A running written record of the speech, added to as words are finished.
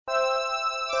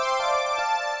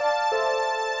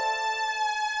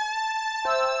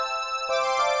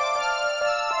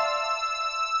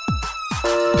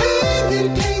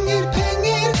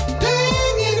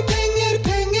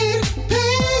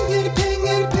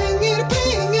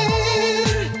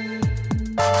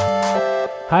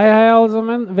Hei alle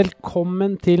sammen.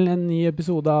 Velkommen til en ny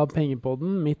episode av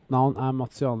Pengepodden. Mitt navn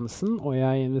Mats Johannessen, og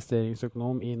jeg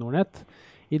investeringsøkonom i Nordnet.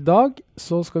 I dag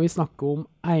så skal vi snakke om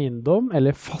eiendom,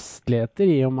 eller fastligheter,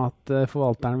 i og med at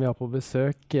forvalteren vi har på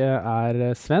besøk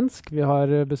svensk. Vi har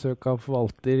besøk av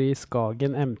forvalter i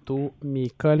Skagen M2,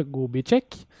 Mikael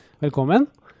Gobicek. Velkommen.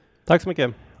 Tack så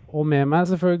mycket. Og med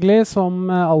meg selvfølgelig, som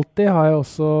alltid, har jeg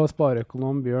også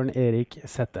spareøkonom Bjørn Erik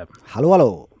Settem. Hallo, hallo.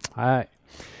 Hei.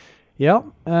 Ja,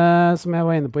 som jeg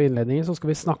var inne på i innledningen, så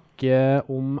skal vi snakke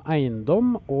om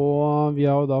eiendom, og vi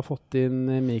har jo da fått inn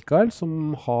Mikael,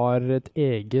 som har et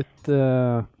eget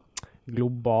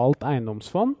globalt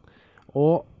eiendomsfond.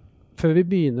 Og før vi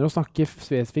begynner å snakke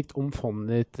spesifikt om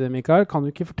fondet ditt, Mikael, kan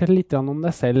du ikke fortelle litt om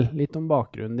deg selv, litt om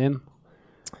bakgrunnen din?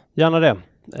 Gärna det.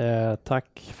 Tack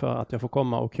för att jag får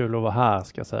komma och kul att vara här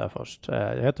ska jag säga först.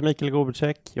 Jag heter Mikael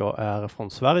Gobicek, jag är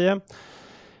från Sverige.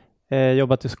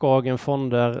 Jobbat i Skagen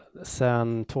Fonder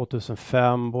sedan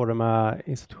 2005, både med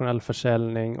institutionell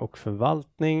försäljning och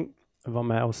förvaltning. Var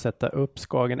med och sätta upp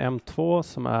Skagen M2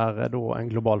 som är då en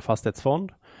global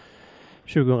fastighetsfond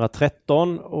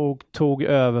 2013 och tog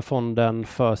över fonden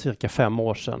för cirka 5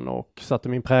 år sedan och satte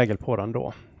min prägel på den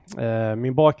då.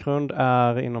 Min bakgrund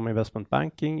är inom investment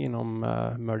banking, inom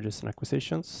mergers and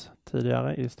acquisitions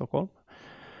tidigare i Stockholm.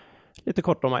 Lite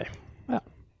kort om mig. Ja,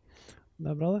 det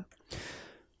är bra det.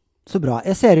 Så bra.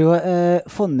 Jeg ser jo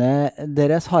fondet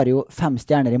deres har jo 5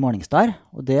 stjerner i Morningstar,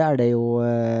 og det er det jo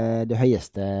det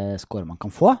høyeste score man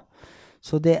kan få.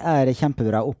 Så det er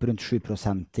kjempebra, opp rundt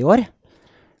 7% i år.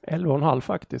 11,5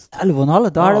 faktiskt.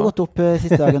 11,5, da har det gått opp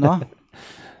siste dagen nå.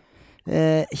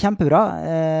 Kjempebra.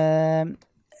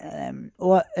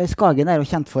 Og Skagen er jo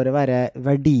kjent for å være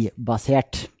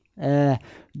verdibasert.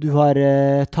 Du har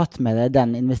tatt med deg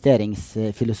den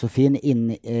investeringsfilosofin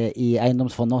inn i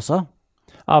eiendomsfondet også?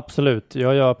 Absolut,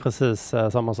 jag gör precis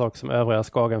samma sak som övriga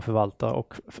Skagen-förvaltare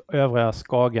och övriga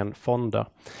Skagen-fonder.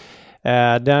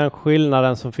 Den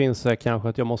skillnaden som finns är kanske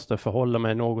att jag måste förhålla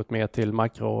mig något mer till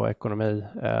makroekonomi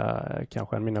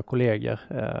kanske än mina kollegor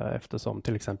eftersom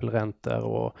till exempel räntor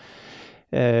och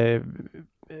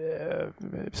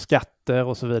skatter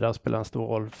och så vidare spelar en stor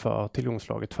roll för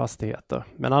tillgångslaget fastigheter.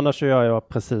 Men annars så gör jag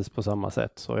precis på samma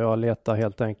sätt. Så jag letar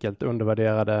helt enkelt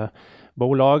undervärderade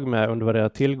bolag med undervärderade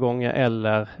tillgångar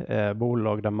eller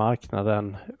bolag där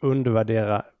marknaden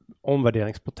undervärderar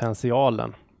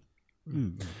omvärderingspotentialen.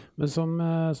 Mm. Men som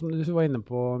du var inne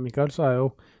på, Mikael, så är ju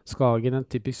Skagen en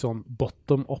typisk sån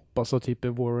bottom-up, alltså typ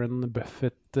Warren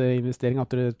Buffett-investering, att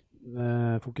du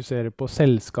fokuserar på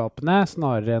selskapene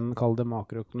snarare än kall det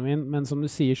makroekonomin. Men som du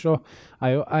säger så är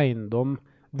ju eiendom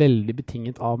väldigt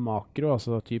betinget av makro,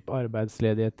 alltså typ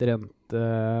arbetsledighet,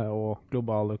 rente och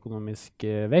global ekonomisk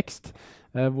växt.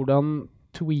 Hvordan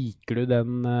tweaker du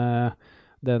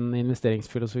den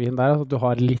investeringsfilosofin där? Alltså, du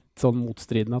har lite sån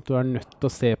motstridende att du är nødt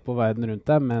att se på världen runt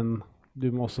dig, men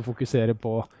du måste också fokusera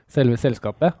på själva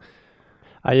sällskapet.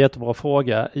 Ja, jättebra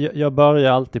fråga. Jag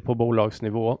börjar alltid på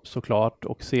bolagsnivå såklart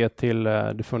och ser till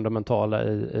det fundamentala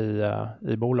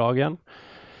i bolagen.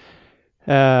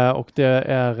 Och det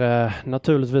är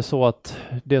naturligtvis så att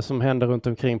det som händer runt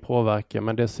omkring påverkar,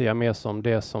 men det ser jag mer som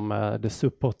det som är det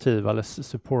supportiva eller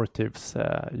supportives.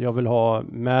 Jag vill ha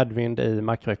medvind i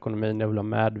makroekonomin, jag vill ha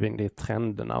medvind i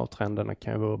trenderna, och trenderna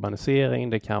kan vara urbanisering,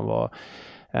 det kan vara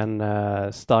en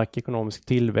stark ekonomisk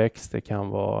tillväxt, det kan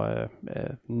vara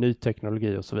ny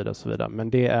teknologi och så vidare, så vidare. Men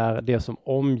det är det som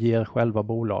omger själva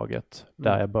bolaget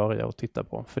där jag börjar att titta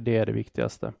på, för det är det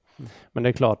viktigaste. Men det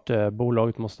är klart,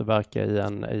 bolaget måste verka i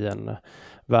en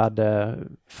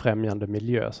värdefrämjande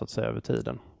miljö så att säga över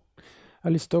tiden. Jag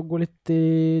har lyst til å gå litt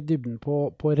i dybden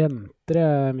på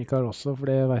renter, Mikael, også, for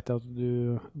det vet jeg at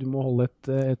du må holde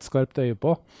et skarpt øye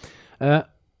på.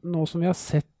 Nå som vi har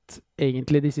sett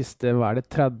egentlig de siste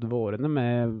 30 årene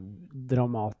med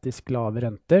dramatisk lave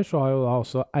renter, så har jo da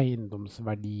også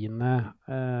eiendomsverdiene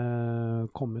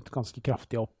kommet ganske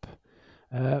kraftig opp.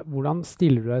 Hvordan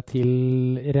stiller du deg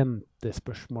til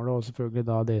rentespørsmålet, og selvfølgelig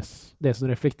da det som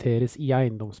reflekteres i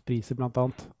eiendomspriser blant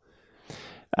annet?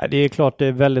 Det är klart det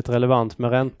är väldigt relevant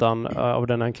med räntan av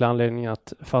den enkla anledningen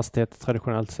att fastighet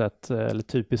traditionellt sett eller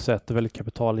typiskt sett är väldigt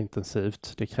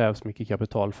kapitalintensivt. Det krävs mycket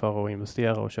kapital för att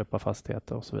investera och köpa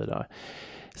fastigheter och så vidare.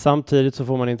 Samtidigt så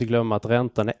får man inte glömma att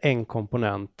räntan är en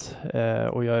komponent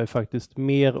och jag är faktiskt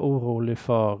mer orolig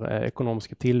för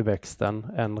ekonomiska tillväxten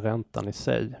än räntan i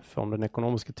sig. För om den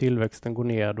ekonomiska tillväxten går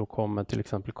ner, då kommer till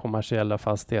exempel kommersiella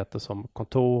fastigheter som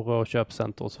kontor och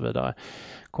köpcenter och så vidare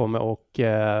kommer och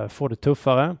få det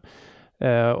tuffare.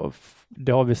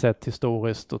 Det har vi sett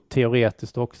historiskt och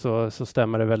teoretiskt också, så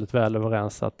stämmer det väldigt väl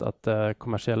överens att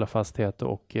kommersiella fastigheter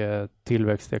och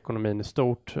tillväxt i ekonomin i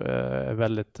stort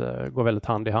går väldigt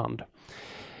hand i hand.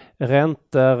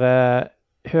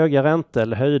 Höga räntor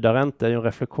eller höjda räntor är en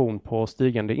reflektion på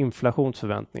stigande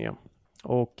inflationsförväntningar.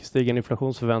 Och stigande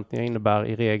inflationsförväntningar innebär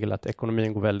i regel att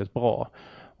ekonomin går väldigt bra.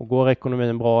 Och går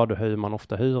ekonomin bra, då höjer man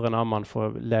ofta hyrorna, man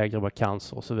får lägre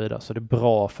vakanser och så vidare. Så det är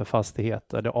bra för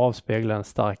fastigheter. Det avspeglar en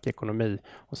stark ekonomi,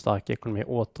 och stark ekonomi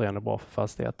återigen är bra för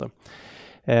fastigheter.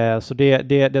 Så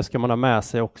det ska man ha med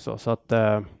sig också. Så att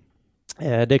det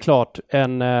är klart,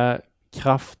 en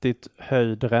kraftigt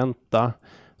höjd ränta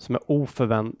som är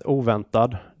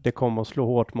oväntad, det kommer att slå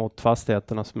hårt mot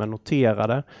fastigheterna som är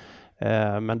noterade.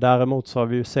 Men däremot så har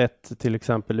vi ju sett till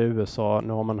exempel i USA,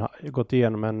 nu har man gått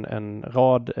igenom en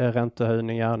rad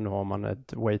räntehöjningar, nu har man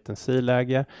ett wait and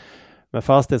see-läge. Men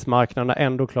fastighetsmarknaden har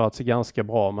ändå klarat sig ganska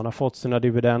bra. Man har fått sina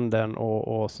dividenden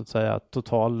och så att säga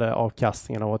total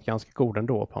avkastningen har varit ganska god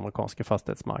ändå på amerikanska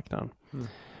fastighetsmarknaden. Mm.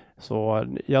 Så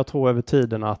jag tror över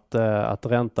tiden att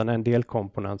räntan är en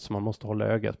delkomponent som man måste hålla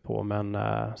ögat på. Men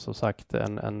som sagt,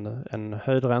 en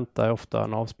höjd ränta är ofta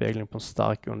en avspegling på en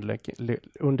stark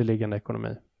underliggande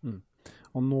ekonomi. Mm.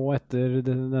 Och nu efter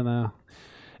denna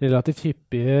relativt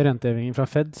hyppige rentehevingen från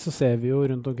Fed så ser vi ju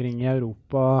runt omkring i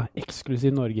Europa,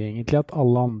 exklusive Norge egentligen, att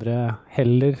alla andra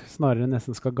heller snarare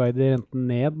nästan ska guida räntan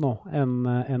ned nu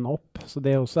än upp. Så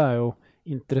det också är ju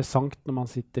intressant när man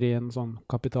sitter i en sån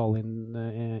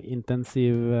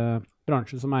kapitalintensiv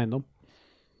bransch som eiendom.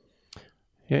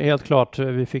 Ja, helt klart,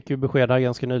 vi fick ju besked här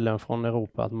ganska nyligen från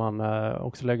Europa att man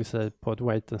också lägger sig på ett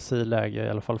wait and see-läge i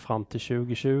alla fall fram till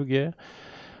 2020.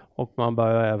 Och man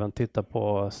börjar även titta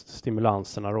på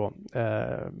stimulanserna då.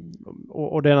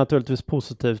 Och det är naturligtvis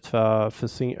positivt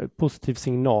positiv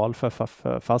signal för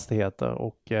fastigheter,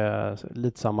 och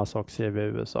lite samma sak ser vi i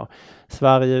USA.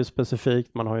 Sverige är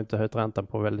specifikt, man har ju inte höjt räntan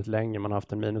på väldigt länge, man har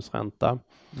haft en minusränta.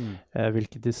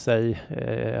 Vilket i sig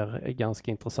är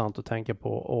ganska intressant att tänka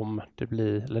på om det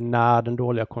blir, eller när den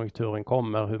dåliga konjunkturen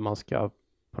kommer, hur man ska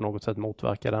på något sätt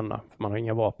motverka denna. För man har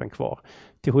inga vapen kvar.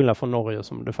 Till skillnad från Norge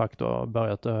som de facto har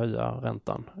börjat höja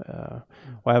räntan.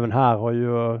 Och även här har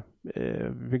ju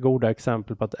vi goda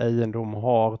exempel på att egendom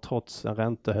har trots en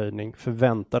räntehöjning,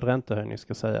 förväntad räntehöjning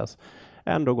ska sägas,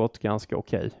 ändå gått ganska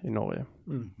okej i Norge.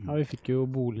 Mm. Ja, vi fick ju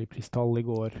boligpristall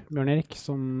igår, Björn Erik,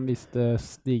 som visste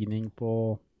stigning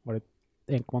på, var det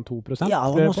 1,2%?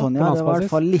 Ja, det var i alla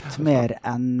fall lite mer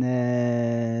än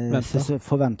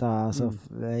förväntat, alltså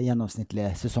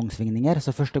genomsnittliga säsongsvingningar.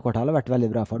 Så första kvartalet har varit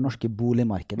väldigt bra för det norska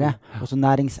boligmarknaden. Och så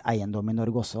näringsegendom i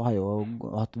Norge också har ju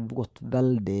gått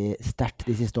väldigt starkt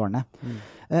de sista åren.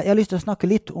 Jag har lust til å snakke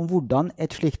litt om hvordan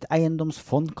et slikt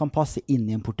eiendomsfond kan passe inn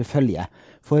i en portefølje.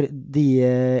 For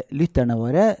de lytterne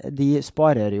våre, de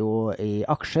sparer jo i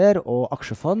aksjer og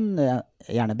aksjefond,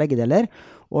 gjerne begge deler.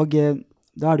 Og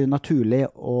da er det jo naturlig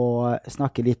å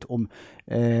snakke litt om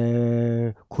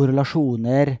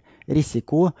korrelasjoner,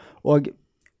 risiko, og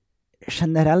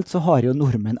generelt så har jo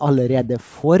nordmenn allerede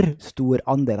for stor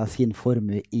andel av sin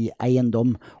formue i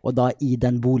eiendom, og da i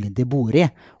den boligen de bor i,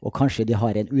 og kanskje de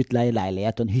har en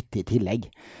utleieleilighet og en hytte i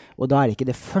tillegg. Og da er det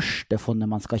ikke det første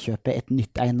fondet man skal kjøpe, et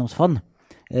nytt eiendomsfond.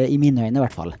 I mine øyne i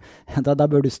hvert fall. Da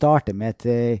bør du starte med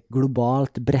et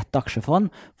globalt bredt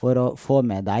aksjefond for å få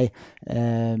med deg,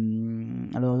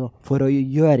 for å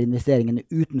gjøre investeringene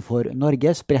utenfor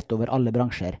Norge spredt over alle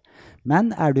bransjer.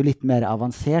 Men er du litt mer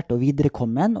avansert og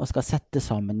viderekommen og skal sette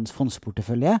sammen en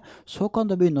fondsportefølje, så kan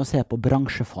du begynne å se på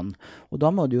bransjefond. Og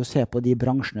da må du jo se på de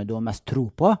bransjene du har mest tro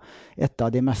på. Et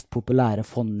av de mest populære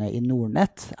fondene i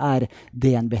Nordnet er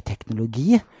DNB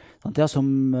Teknologi,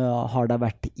 som har da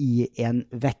vært i en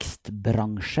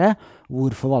vekstbransje hvor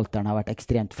forvalterne har vært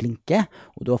ekstremt flinke,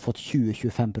 og du har fått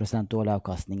 20-25% årlig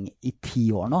avkastning i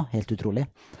 10 år nå, helt utrolig.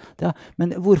 Ja,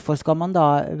 men hvorfor skal man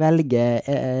da velge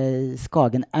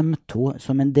Skagen M2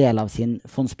 som en del av sin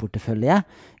fondsportefølje,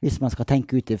 hvis man skal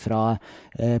tenke ut ifra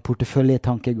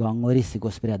porteføljetankegang og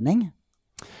risikospredning?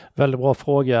 Väldigt bra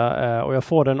fråga och jag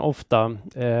får den ofta.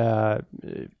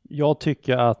 Jag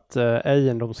tycker att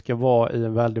egendom ska vara i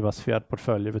en väldiversifierad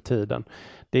portfölj över tiden.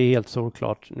 Det är helt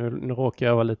såklart. Nu råkar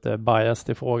jag vara lite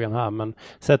biased i frågan här, men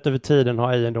sett över tiden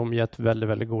har egendom gett väldigt,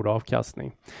 väldigt god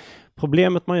avkastning.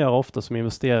 Problemet man gör ofta som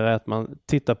investerare är att man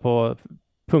tittar på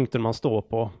punkten man står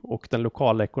på och den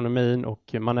lokala ekonomin,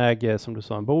 och man äger, som du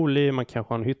sa, en bolig, man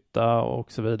kanske har en hytta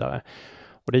och så vidare.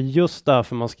 Och det är just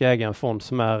därför man ska äga en fond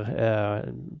som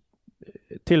är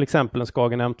till exempel en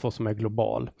Skagen M2 som är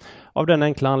global. Av den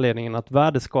enkla anledningen att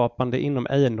värdeskapande inom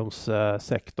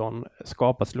egendomssektorn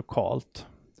skapas lokalt.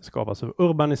 Det skapas av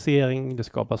urbanisering, det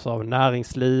skapas av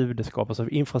näringsliv, det skapas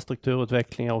av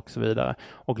infrastrukturutvecklingar och så vidare.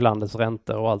 Och landets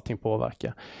räntor och allting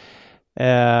påverkar.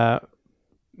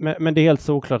 Men det är helt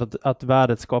såklart att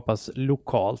värdet skapas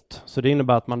lokalt. Så det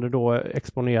innebär att man är då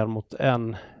exponerad mot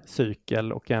en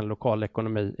cykel och en lokal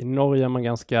ekonomi. I Norge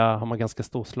har man ganska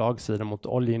stor slagsida mot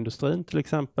oljeindustrin till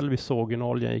exempel. Vi såg ju när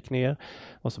oljan gick ner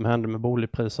vad som hände med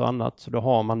boligpris och annat. Så då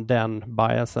har man den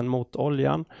biasen mot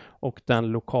oljan och den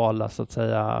lokala så att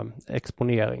säga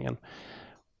exponeringen.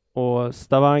 Och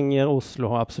Stavanger, Oslo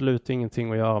har absolut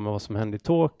ingenting att göra med vad som händer i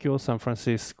Tokyo, San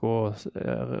Francisco,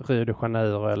 Rio de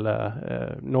Janeiro eller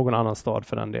någon annan stad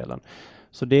för den delen.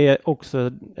 Så det är också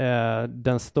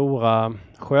den stora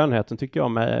skönheten tycker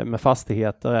jag med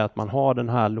fastigheter är att man har den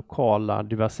här lokala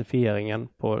diversifieringen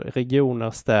på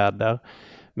regioner, städer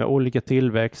med olika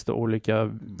tillväxt och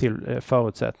olika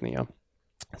förutsättningar.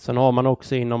 Sen har man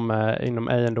också inom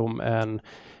egendom en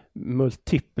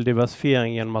multipel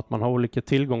diversifiering genom att man har olika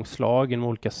tillgångsslag inom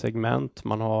olika segment.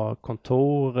 Man har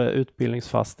kontor,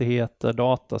 utbildningsfastigheter,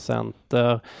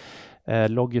 datacenter,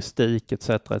 logistik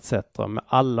etc. med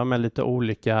alla med lite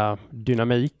olika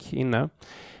dynamik inne.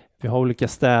 Vi har olika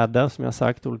städer som jag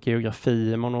sagt, olika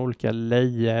geografier, man har olika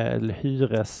eller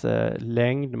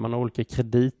hyreslängd, man har olika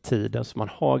kredittider, så man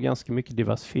har ganska mycket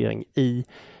diversifiering i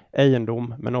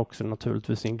egendom, men också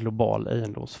naturligtvis en global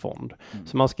egendomsfond.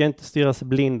 Så man ska inte stirra sig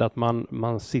blind att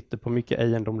man sitter på mycket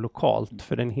egendom lokalt,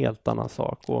 för det är en helt annan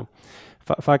sak. Och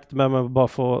faktum är att man bara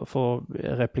får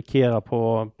replikera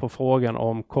på frågan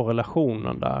om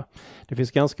korrelationen där. Det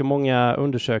finns ganska många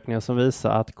undersökningar som visar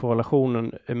att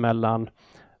korrelationen mellan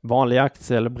vanliga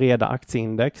aktier eller breda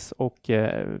aktieindex och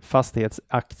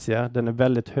fastighetsaktier, den är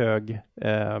väldigt hög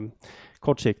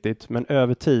kortsiktigt, men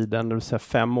över tiden, det vill säga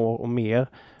 5 år och mer,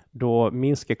 då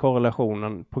minskar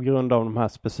korrelationen på grund av de här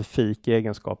specifika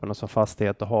egenskaperna som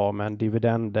fastigheter har med en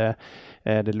dividend, det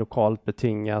är lokalt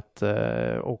betingat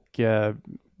och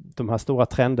de här stora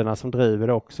trenderna som driver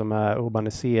det också med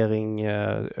urbanisering,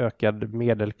 ökad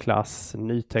medelklass,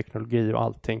 ny teknologi och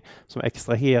allting som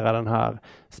extraherar den här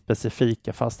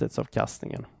specifika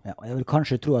fastighetsavkastningen. Ja, jag vill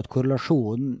kanske tro att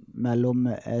korrelationen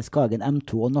mellan Skagen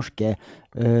M2 och norska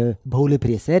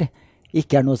boligpriser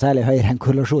ikke er noe særlig høyere enn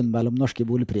korrelasjonen mellom norske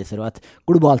boligpriser och ett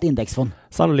globalt indexfond.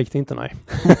 Sannolikt inte, nej.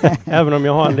 Även om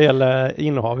jag har en del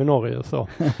innehav i Norge så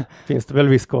finns det väl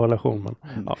viss korrelation. Men,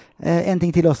 ja. En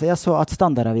ting till också. Jag så att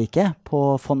standardavviket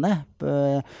på fondet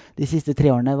de siste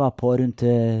 3 årene var på rundt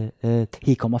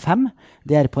 10,5.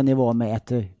 Det är på nivå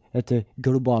med ett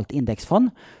globalt indexfond.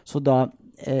 Så da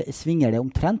svinger det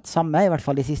omtrent samme, i hvert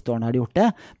fall de siste årene har det gjort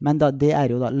det, men det er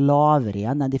jo da lavere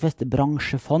igjen enn de fleste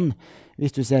bransjefond.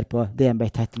 Hvis du ser på DNB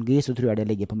teknologi, så tror jeg det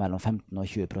ligger på mellom 15 og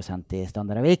 20% i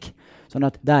standardavvik. Sånn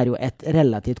at det er jo ett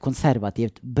relativt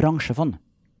konservativt bransjefond.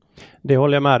 Det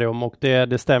håller jag med dig om, och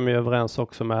det stämmer ju överens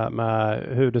också med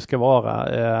hur det ska vara.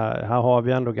 Här har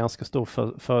vi ändå ganska stor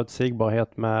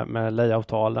förutsägbarhet med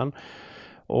lejeavtalen.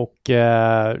 Och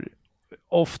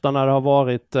ofta när det har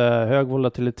varit hög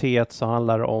volatilitet så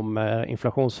handlar det om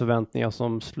inflationsförväntningar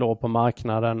som slår på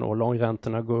marknaden och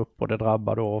långräntorna går upp, och det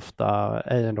drabbar då ofta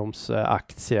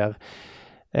egendomsaktier.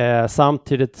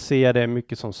 Samtidigt ser det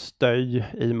mycket som stöj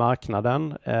i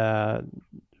marknaden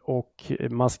och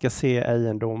man ska se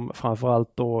egendom,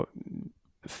 framförallt då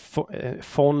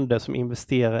fonder som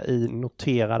investerar i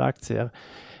noterade aktier.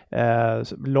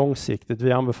 Långsiktigt,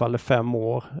 vi anbefaller 5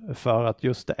 år för att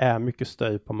just det är mycket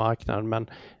stöj på marknaden, men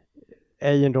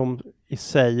egendom i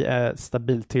sig är ett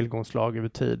stabilt tillgångslag över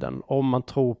tiden. Om man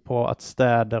tror på att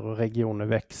städer och regioner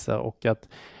växer och att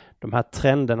de här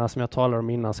trenderna som jag talade om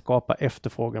innan skapar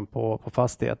efterfrågan på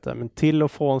fastigheter. Men till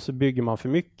och från så bygger man för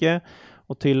mycket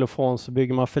och till och från så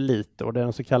bygger man för lite, och det är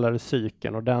den så kallade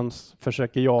cykeln, och den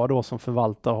försöker jag då som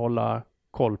förvaltare hålla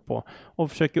koll på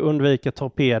och försöker undvika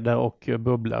torpeder och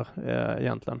bubblor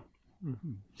egentligen.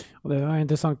 Och det är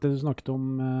intressant det du snakket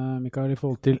om, Mikael, i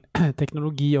forhold till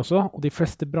teknologi också, och de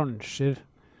flesta branscher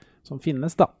som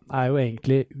finnes da, är ju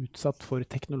egentligen utsatt för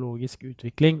teknologisk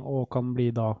utveckling och kan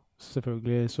bli da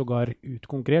selvfølgelig sågar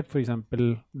utkonkurrert. For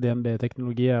eksempel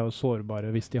DNB-teknologi er jo sårbare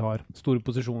hvis de har store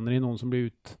posisjoner i noen som blir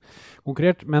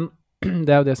utkonkurrert. Men det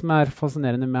er jo det som er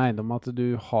fascinerende med eiendom, at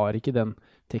du har ikke den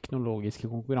teknologiske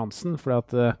konkurransen, for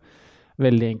at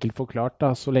veldig enkelt forklart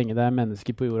da, så lenge det er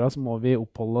mennesker på jorda, så må vi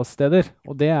oppholde oss steder.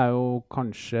 Og det er jo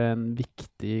kanskje en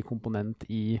viktig komponent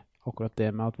i akkurat det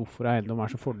med at hvorfor eiendom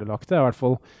er så fordelaktig. Det er i hvert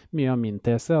fall mye av min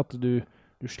tese, at du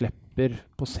slipper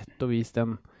på sett og vis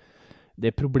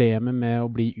det problemet med å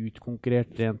bli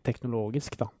utkonkurrert rent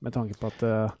teknologisk, da, med tanke på at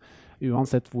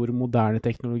uansett hvor moderne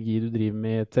teknologi du driver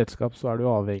med i et selskap, så er du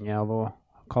avhengig av å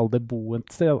kalle det bo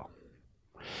et sted, da.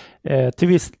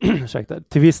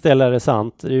 Till viss del är det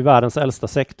sant. Det är ju världens äldsta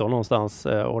sektor någonstans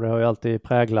och det har ju alltid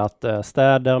präglat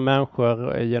städer,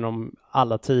 människor genom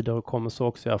alla tider och kommer så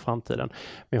också göra i framtiden.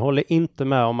 Men jag håller inte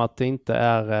med om att det inte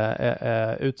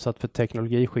är utsatt för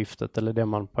teknologiskiftet eller det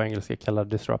man på engelska kallar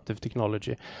disruptive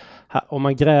technology. Om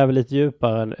man gräver lite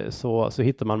djupare så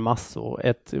hittar man massor.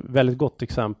 Ett väldigt gott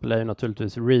exempel är ju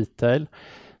naturligtvis retail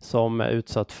som är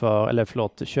utsatt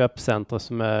för, köpcenter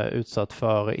som är utsatt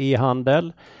för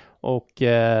e-handel och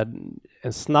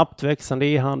en snabbt växande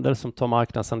e-handel som tar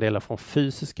marknadsandelar från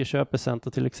fysiska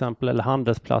köpcenter till exempel eller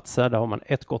handelsplatser. Där har man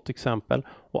ett gott exempel.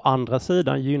 Å andra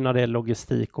sidan gynnar det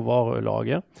logistik och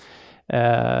varulager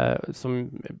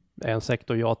som är en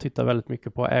sektor jag tittar väldigt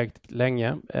mycket på och ägt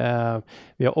länge.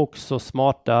 Vi har också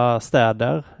smarta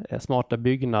städer, smarta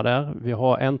byggnader. Vi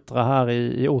har Entra här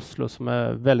i Oslo som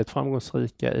är väldigt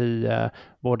framgångsrika i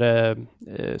både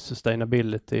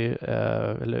sustainability,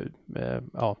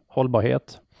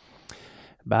 hållbarhet,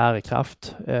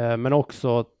 bärkraft, men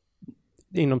också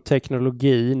inom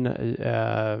teknologin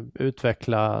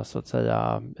utveckla så att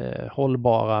säga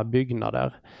hållbara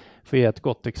byggnader. För ett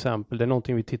gott exempel, det är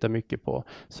någonting vi tittar mycket på.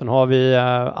 Sen har vi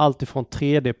allt ifrån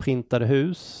 3D-printade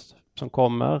hus som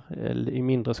kommer i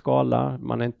mindre skala.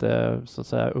 Man är inte så att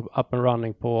säga up and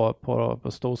running på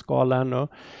stor skala ännu.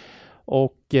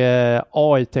 Och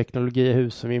AI-teknologi i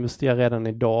hus som vi investerar redan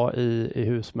idag i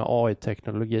hus med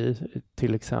AI-teknologi.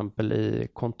 Till exempel i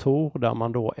kontor där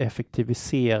man då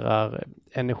effektiviserar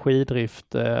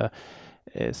energidrift,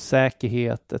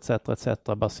 säkerhet etc.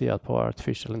 baserat på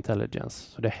artificial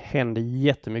intelligence. Så det händer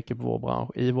jättemycket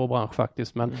i vår bransch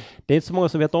faktiskt, men det är inte så många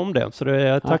som vet om det, så det är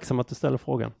jag tacksam att du ställer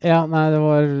frågan. Ja, nej, det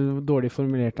var dåligt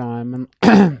formulerat av mig, men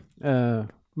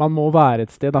man må være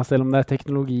et sted, da, selv om det er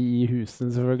teknologi i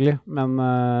husen selvfølgelig, men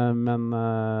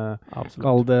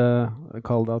kall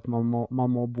det at man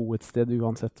må bo et sted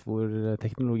uansett hvor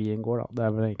teknologien går, da. Det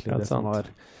er vel egentlig det som var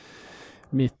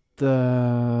mitt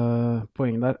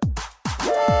poeng der.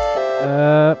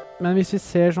 Men hvis vi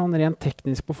ser sånn rent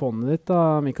teknisk på fondet ditt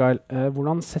da, Mikael,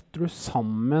 hvordan setter du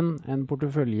sammen en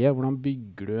portefølje? Hvordan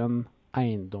bygger du en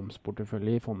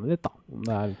eiendomsportefølje i fondet ditt da? Om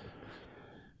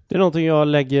det är någonting jag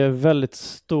lägger väldigt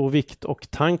stor vikt och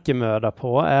tankemöda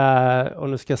på. Och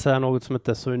nu ska jag säga något som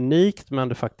inte är så unikt, men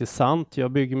det är faktiskt sant.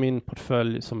 Jag bygger min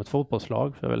portfölj som ett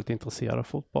fotbollslag, för jag är väldigt intresserad av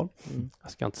fotboll.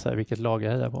 Jag ska inte säga vilket lag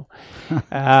jag hejar på.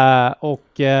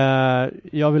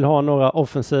 Jag vill ha några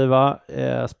offensiva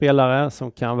spelare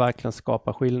som kan verkligen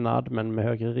skapa skillnad, men med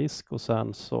högre risk. Och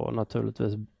sen så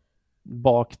naturligtvis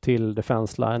bak till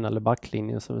defense line eller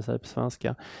backlinjen som vi säger på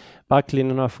svenska.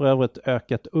 Backlinjen har för övrigt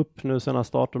ökat upp nu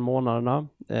senaste 18 månaderna.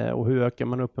 Och hur ökar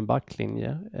man upp en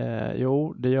backlinje?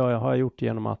 Det har jag gjort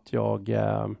genom att jag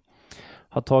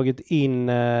har tagit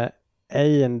in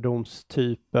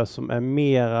egendomstyper som är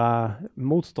mera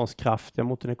motståndskraftiga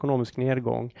mot en ekonomisk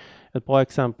nedgång. Ett bra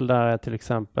exempel där är till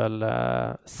exempel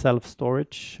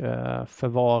self-storage,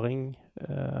 förvaring.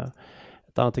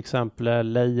 Ett annat exempel är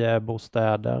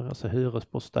lejebostäder, alltså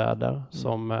hyresbostäder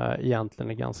som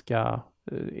egentligen är ganska,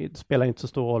 spelar inte så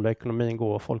stor roll hur ekonomin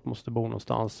går, folk måste bo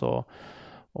någonstans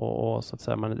och så att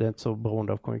säga, det är inte så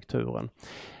beroende av konjunkturen.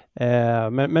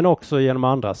 Men också genom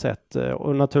andra sätt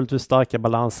och naturligtvis starka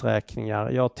balansräkningar.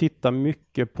 Jag tittar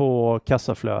mycket på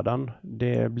kassaflöden.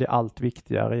 Det blir allt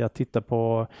viktigare. Jag tittar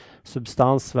på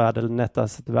substansvärde eller net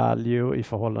asset value i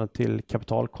förhållande till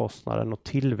kapitalkostnaden och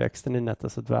tillväxten i net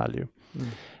asset value.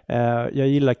 Jag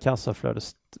gillar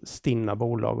kassaflödesstinna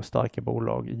bolag och starka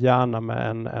bolag. Gärna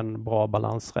med en bra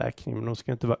balansräkning. Men de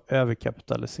ska inte vara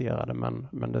överkapitaliserade,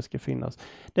 men det ska finnas.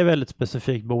 Det är väldigt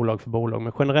specifikt bolag för bolag.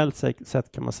 Men generellt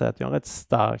sett kan man säga att jag har en rätt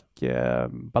stark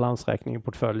balansräkning i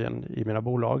portföljen i mina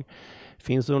bolag. Det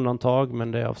finns undantag,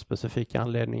 men det är av specifika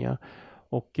anledningar.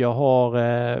 Och jag har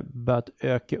börjat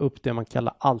öka upp det man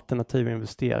kallar alternativa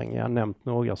investeringar. Jag har nämnt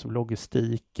några som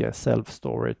logistik,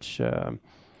 self-storage,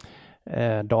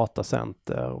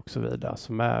 datacenter och så vidare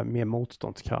som är mer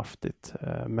motståndskraftigt.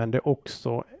 Men det är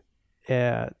också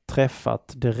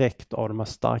träffat direkt av de här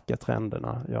starka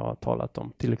trenderna jag har talat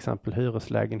om. Till exempel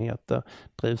hyreslägenheter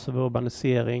drivs av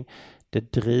urbanisering.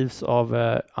 Det drivs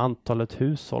av antalet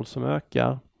hushåll som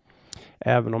ökar.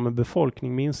 Även om en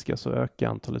befolkning minskar så ökar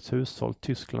antalet hushåll.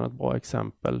 Tyskland är ett bra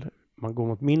exempel. Man går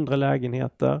mot mindre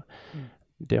lägenheter.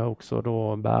 Det har också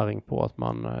då bäring på att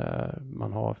man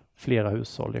har flera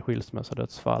hushåll i skilsmässa,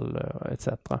 dödsfall etc.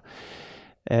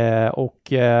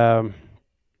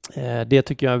 Det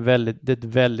tycker jag det är ett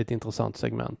väldigt intressant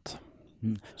segment.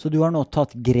 Så du har nå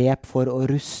tatt grep for å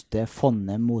ruste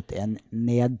fondet mot en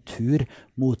nedtur,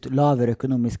 mot lavere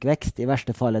økonomisk vekst, i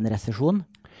verste fall en resesjon?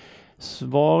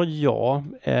 Svar ja,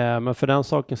 men för den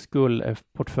sakens skull är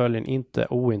portföljen inte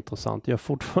ointressant. Jag har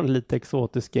fortfarande lite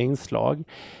exotiska inslag,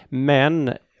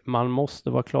 men man måste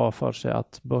vara klar för sig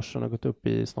att börsen har gått upp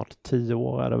i snart 10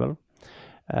 år är det väl.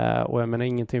 Och jag menar,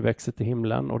 ingenting växer till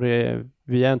himlen och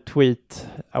vi är en tweet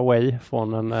away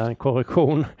från en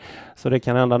korrektion, så det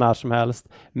kan hända när som helst.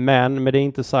 Men med det är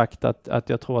inte sagt att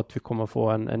jag tror att vi kommer få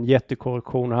en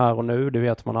jättekorrektion här och nu, det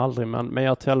vet man aldrig, men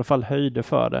jag tar i alla fall höjde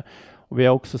för det. Och vi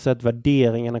har också sett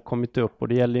värderingarna kommit upp, och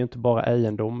det gäller ju inte bara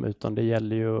egendom utan det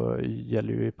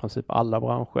gäller ju i princip alla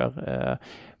branscher.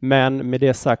 Men med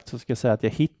det sagt så ska jag säga att jag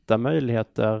hittar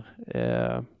möjligheter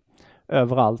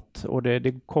överallt, och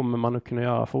det kommer man att kunna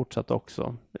göra fortsatt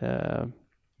också.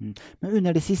 Men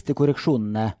under de siste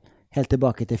korreksjonene, helt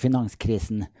tilbake til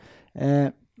finanskrisen,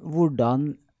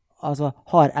 hvordan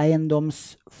har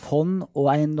eiendomsfond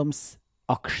og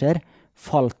eiendomsaksjer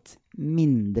falt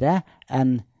mindre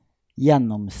enn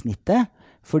gjennomsnittet,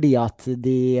 fordi at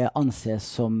de anses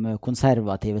som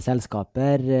konservative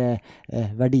selskaper,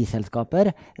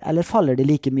 verdiselskaper, eller faller de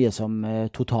like mye som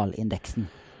totalindeksen?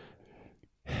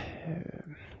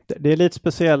 Det är lite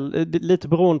speciellt, lite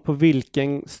beroende på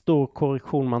vilken stor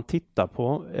korrektion man tittar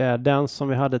på. Den som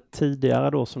vi hade tidigare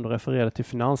då, som du refererade till,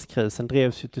 finanskrisen,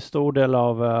 drevs ju till stor del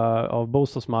av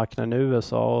bostadsmarknaden i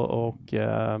USA och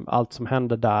allt som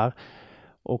hände där.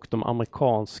 Och de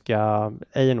amerikanska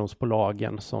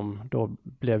egendomsbolagen som då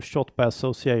blev shot by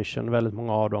association, väldigt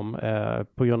många av dem,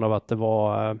 på grund av att det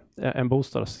var en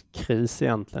bostadskris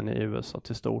egentligen i USA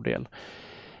till stor del.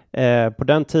 På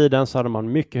den tiden så hade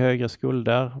man mycket högre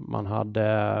skulder. Man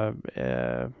hade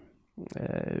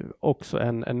också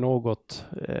en något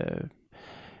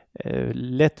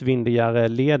lättvindigare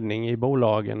ledning i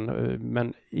bolagen.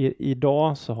 Men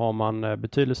idag så har man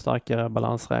betydligt starkare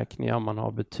balansräkningar. Man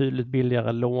har betydligt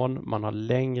billigare lån. Man har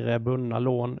längre bundna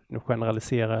lån. Nu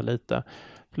generaliserar jag lite.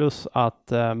 Plus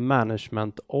att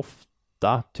management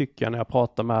ofta, tycker jag när jag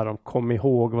pratar med dem, kom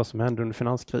ihåg vad som hände under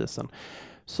finanskrisen.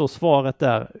 Så svaret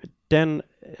är, den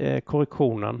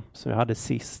korrektionen som vi hade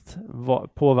sist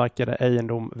påverkade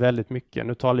egendom väldigt mycket.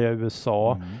 Nu talar jag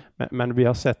USA, men vi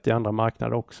har sett i andra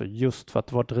marknader också, just för att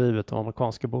det var drivet av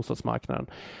amerikanska bostadsmarknaden.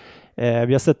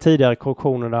 Vi har sett tidigare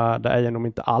korrektioner där egendom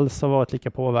inte alls har varit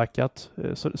lika påverkat,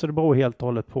 så det beror helt och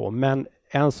hållet på. Men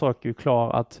en sak är ju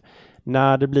klar, att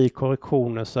när det blir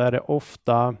korrektioner så är det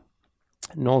ofta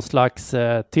någon slags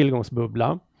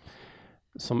tillgångsbubbla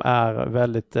som är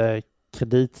väldigt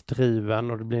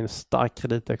kreditdriven, och det blir en stark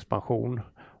kreditexpansion,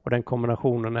 och den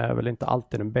kombinationen är väl inte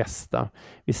alltid den bästa.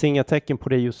 Vi ser inga tecken på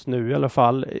det just nu i alla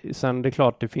fall. Sen det är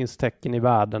klart, det finns tecken i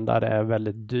världen där det är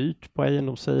väldigt dyrt på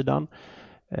egendomssidan,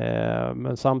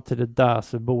 men samtidigt där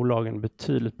så är bolagen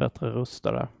betydligt bättre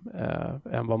rustade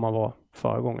än vad man var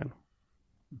förra gången.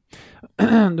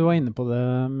 Du var inne på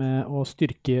det med att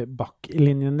styrka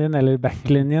backlinjen din, eller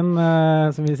backlinjen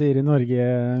som vi säger i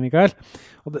Norge, Mikael.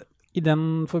 Och i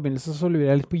den forbindelse så lurer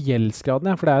jeg litt på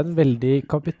gjeldsgraden, for det er en veldig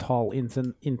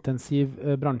kapitalintensiv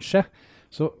bransje.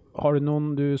 Så har du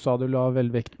noen, du sa du la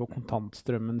veldig vekt på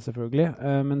kontantstrømmen selvfølgelig,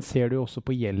 men ser du også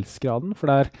på gjeldsgraden?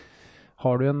 For der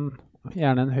har du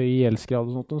gjerne en høy gjeldsgrad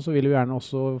og sånt, så vil du gjerne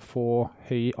også få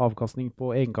høy avkastning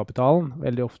på egenkapitalen.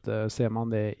 Veldig ofte ser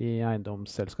man det i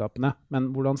eiendomsselskapene.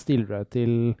 Men hvordan stiller du deg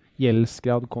til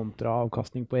gjeldsgrad kontra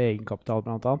avkastning på egenkapital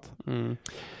blant annet?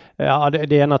 Ja,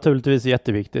 det är naturligtvis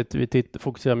jätteviktigt. Vi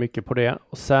fokuserar mycket på det.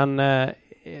 Och sen,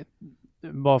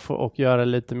 bara för att göra det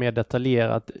lite mer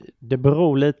detaljerat, det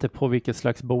beror lite på vilket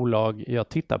slags bolag jag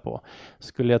tittar på.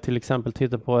 Skulle jag till exempel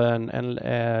titta på en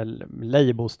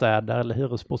lejebostäder eller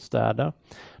hyresbostäder,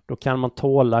 då kan man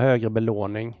tåla högre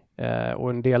belåning. Och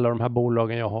en del av de här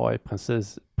bolagen jag har i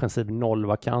princip noll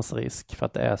vakansrisk, för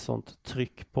att det är sånt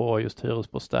tryck på just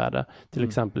hyresbostäder, till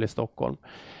exempel i Stockholm.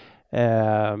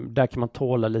 Där kan man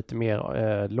tåla lite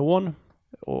mer lån,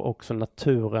 och också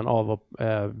naturen av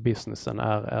businessen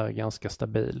är ganska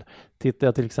stabil. Tittar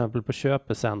jag till exempel på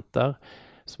köpecenter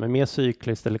som är mer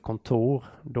cykliskt, eller kontor,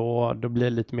 då blir det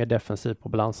lite mer defensivt på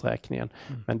balansräkningen.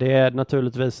 Men det är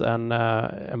naturligtvis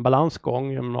en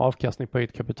balansgång, en avkastning på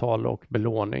eget kapital och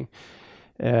belåning.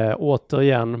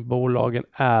 Återigen, bolagen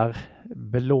är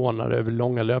belånade över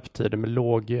långa löptider med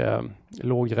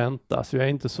låg ränta, så jag är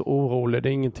inte så orolig. Det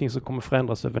är ingenting som kommer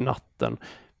förändras över natten.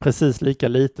 Precis lika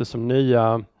lite som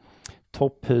nya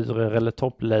topphyror eller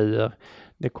topplejer.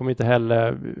 Det kommer inte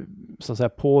heller så att säga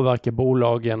påverka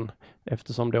bolagen,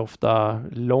 eftersom det är ofta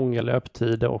långa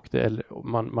löptider och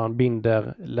man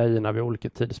binder lejerna vid olika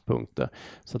tidpunkter.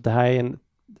 Så det här är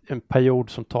en period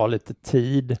som tar lite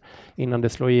tid innan det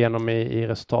slår igenom i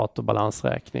resultat och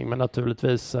balansräkning. Men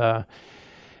naturligtvis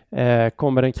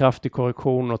Kommer det en kraftig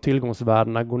korrektion och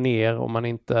tillgångsvärdena går ner och man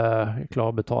inte klarar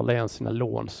att betala igen sina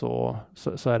lån så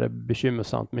är det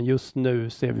bekymmersamt. Men just nu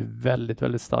ser vi väldigt,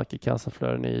 väldigt starka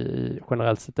kassaflöden i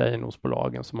generellt sett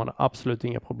egendomsbolagen, så man har absolut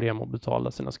inga problem att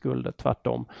betala sina skulder.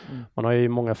 Tvärtom. Man har ju i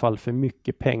många fall för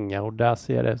mycket pengar och där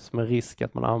ser det som en risk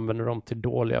att man använder dem till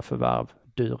dåliga förvärv,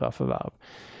 dyra förvärv.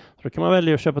 Så då kan man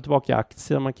välja att köpa tillbaka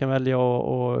aktier, man kan välja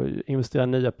att investera i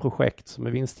nya projekt som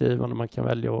är vinstgivande, man kan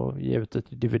välja att ge ut ett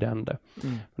dividende.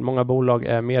 Men många bolag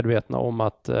är medvetna om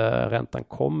att räntan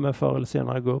kommer förr eller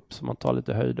senare gå upp, så man tar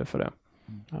lite höjder för det.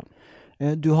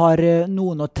 Ja. Du har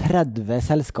noen og 30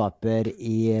 selskaper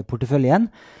i porteføljen.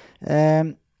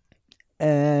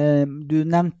 Du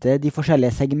nevnte de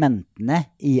forskjellige segmentene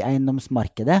i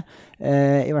eiendomsmarkedet.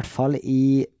 I hvert fall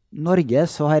i Norge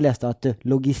så har jeg lest at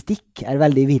logistikk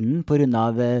veldig i vinden på grunn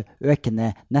av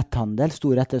økende netthandel,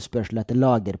 stor etterspørsel etter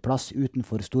lagerplass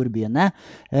utenfor storbyene,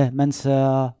 mens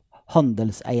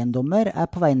handelseiendommer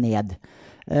på vei ned.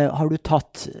 Har du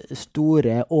tatt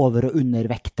store over- og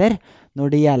undervekter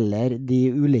når det gäller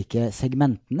de olika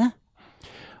segmentene?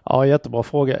 Ja, jättebra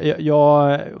fråga.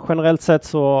 Generellt sett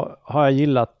så har jag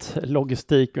gillat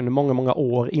logistik under många, många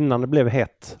år innan det blev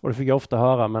hett. Och det fick jag ofta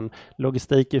höra, men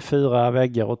logistik i 4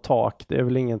 väggar och tak, det är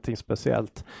väl ingenting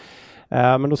speciellt.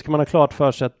 Men då ska man ha klart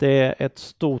för sig att det är ett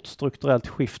stort strukturellt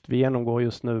skift vi genomgår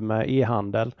just nu med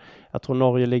e-handel. Jag tror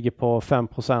Norge ligger på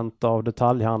 5% av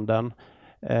detaljhandeln.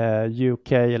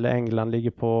 UK eller England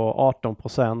ligger på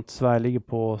 18%. Sverige ligger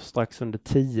på strax under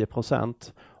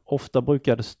 10%. Ofta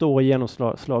brukar det stora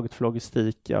genomslaget för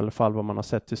logistik, i alla fall vad man har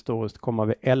sett historiskt, komma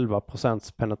vid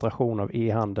 11% penetration av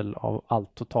e-handel av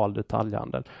allt total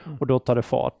detaljhandel. Och då tar det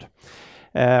fart.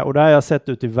 Och det har jag sett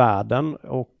ut i världen,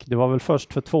 och det var väl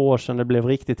först för 2 år sedan det blev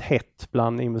riktigt hett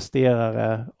bland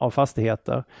investerare av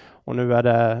fastigheter. Och nu är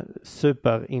det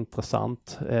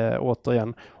superintressant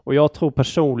återigen. Och jag tror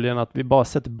personligen att vi bara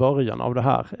sett början av det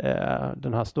här,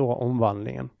 den här stora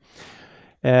omvandlingen.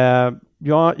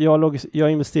 Jag har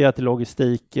investerat i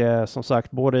logistik som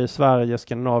sagt både i Sverige,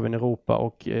 Skandinavien, Europa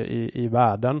och i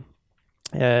världen.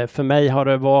 För mig har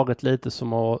det varit lite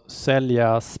som att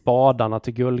sälja spadarna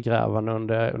till guldgrävarna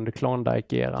under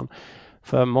Klondike-eran.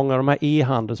 För många av de här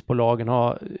e-handelsbolagen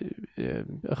har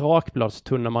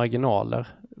rakbladstunna marginaler,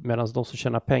 medan de som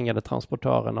tjänar pengar är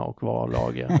transportörerna och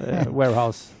varulager,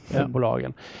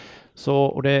 warehouse-bolagen.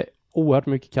 Och det är oerhört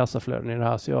mycket kassaflöden i det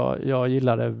här, så jag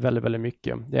gillar det väldigt, väldigt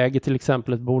mycket. Jag äger till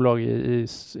exempel ett bolag i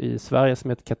Sverige som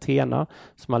heter Catena,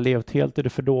 som har levt helt i det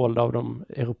fördolda av de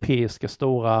europeiska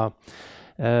stora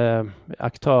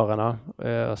aktörerna,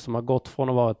 som har gått från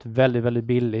att vara ett väldigt, väldigt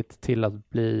billigt till att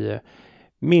bli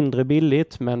mindre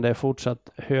billigt, men det är fortsatt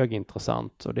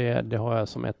högintressant, och det har jag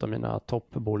som ett av mina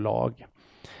toppbolag.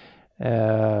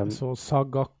 Så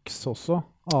Sagax också?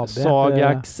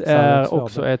 Sagax är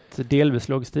också ett delvis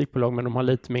logistikbolag, men de har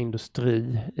lite med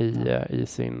industri i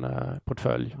sin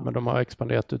portfölj. Men de har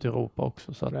expanderat ut i Europa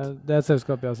också. Så att... Det är ett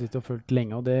sällskap jag har suttit och följt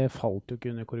länge, och det fallt ju inte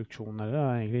under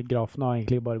korrektioner. Grafen har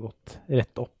egentligen bara gått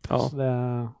rätt upp. Ja. Så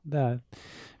det är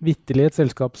vitterligt ett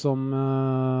sällskap som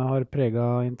har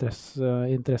präglat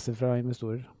intresse från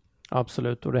investerare.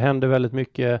 Absolut, och det händer väldigt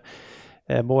mycket.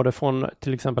 Både från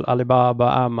till exempel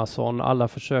Alibaba, Amazon, alla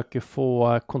försöker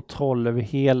få kontroll över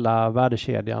hela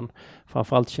värdekedjan.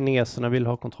 Framförallt kineserna vill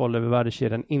ha kontroll över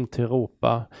värdekedjan in till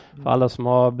Europa. För alla som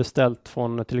har beställt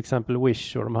från till exempel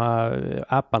Wish och de här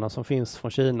apparna som finns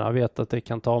från Kina vet att det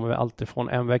kan ta med allt från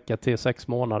 1 vecka till 6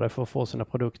 månader för att få sina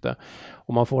produkter.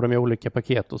 Och man får dem i olika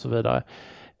paket och så vidare.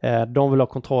 De vill ha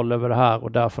kontroll över det här,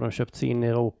 och därför har de köpt sig in i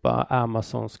Europa.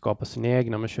 Amazon skapar sina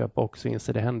egna, men köper också in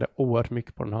sig. Det händer oerhört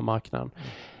mycket på den här marknaden.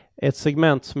 Ett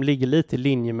segment som ligger lite i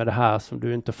linje med det här som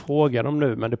du inte frågar om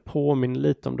nu, men det påminner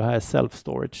lite om det här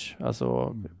self-storage.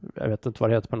 Alltså, jag vet inte vad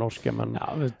det heter på norska, men...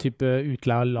 Ja, typ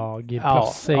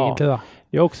utlagerplats egentligen. Ja.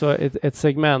 Det är också ett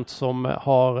segment som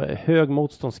har hög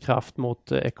motståndskraft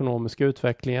mot ekonomiska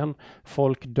utvecklingen.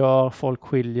 Folk dör, folk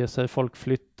skiljer sig, folk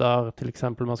flyttar, till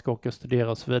exempel man ska åka och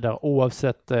studera och så vidare,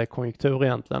 oavsett konjunktur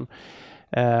egentligen.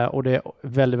 Och det är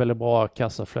väldigt, väldigt bra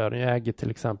kassaflöden. Jag äger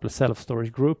till exempel Self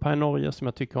Storage Group här i Norge, som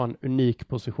jag tycker har en unik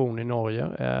position i Norge.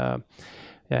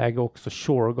 Jag äger också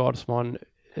SureGuard, som har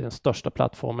den största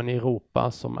plattformen i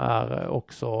Europa, som är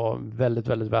också väldigt,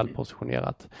 väldigt väl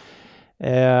positionerat.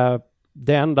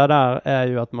 Det enda där är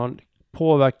ju att man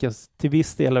påverkas till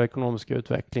viss del av ekonomiska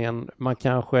utvecklingen. Man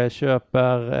kanske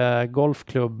köper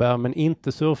golfklubbor men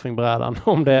inte surfingbrädan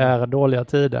om det är dåliga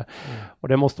tider. Och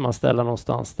det måste man ställa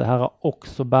någonstans. Det här har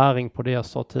också bäring på det jag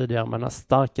sa tidigare, med den här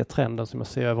starka trenden som jag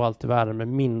ser överallt i världen med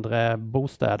mindre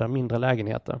bostäder, mindre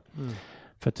lägenheter.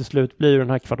 För till slut blir den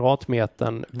här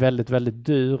kvadratmetern väldigt, väldigt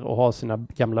dyr att ha sina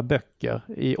gamla böcker.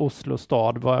 I Oslo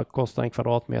stad, vad kostar en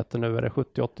kvadratmeter nu? Är det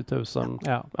 70-80 000?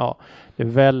 Ja, det är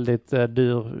väldigt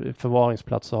dyr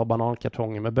förvaringsplats att ha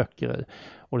banankartonger med böcker i.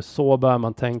 Och så bör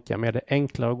man tänka med det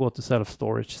enklare att gå till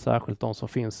self-storage, särskilt de som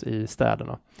finns i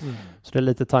städerna. Så det är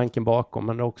lite tanken bakom,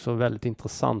 men det är också väldigt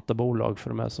intressanta bolag för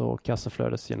de är så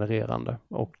kassaflödesgenererande.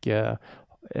 Och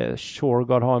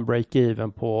Shurgard har en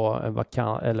break-even på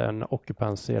en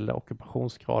occupancy eller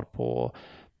ockupationsgrad på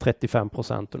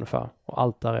 35% ungefär. Och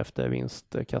allt därefter är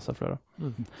vinst kassaflöde.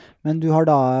 Men du har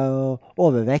då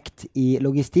övervägt i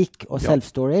logistik och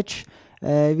self-storage.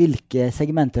 Vilka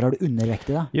segmenter har du undervägt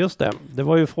i då? Just det, det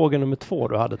var ju fråga nummer 2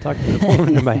 du hade. Tack för att du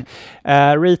påminner mig.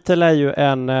 Retail är ju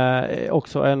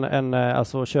också en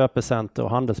alltså köpecenter och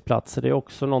handelsplatser. Det är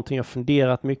också någonting jag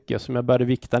funderat mycket som jag började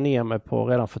vikta ner mig på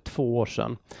redan för 2 år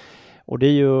sedan. Och det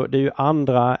är ju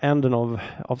andra änden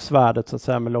av svärdet så att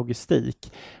säga med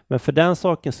logistik. Men för den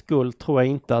sakens skull tror jag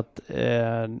inte att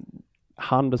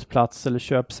handelsplats eller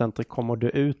köpcenter kommer att dö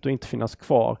ut och inte finnas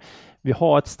kvar. Vi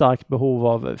har ett starkt behov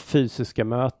av fysiska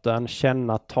möten,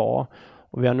 känna, ta.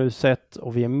 Och vi har nu sett,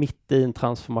 och vi är mitt i en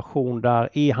transformation där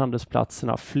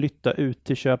e-handelsplatserna flyttar ut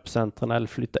till köpcentren eller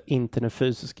flyttar in till den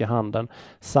fysiska handeln.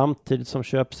 Samtidigt som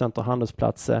köpcenter och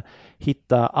handelsplatser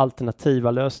hittar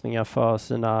alternativa lösningar för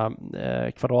sina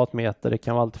kvadratmeter. Det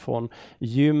kan vara allt från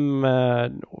gym,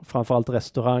 framförallt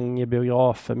restauranger,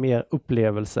 biografer, mer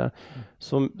upplevelser.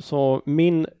 Så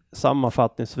min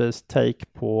sammanfattningsvis take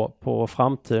på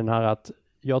framtiden här att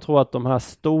jag tror att de här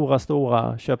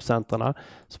stora köpcentrarna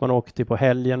som man åker till på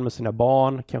helgen med sina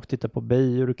barn, kanske titta på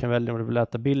bio, du kan välja om du vill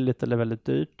äta billigt eller väldigt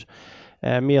dyrt.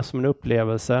 Mer som en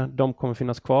upplevelse, de kommer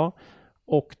finnas kvar.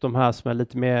 Och de här som är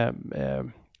lite mer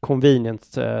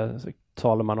convenient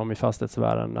talar man om i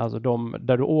fastighetsvärlden. Alltså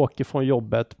där du åker från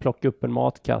jobbet, plockar upp en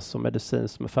matkasse och medicin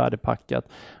som är färdigpackat.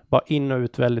 Bara in och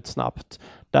ut väldigt snabbt.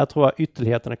 Där tror jag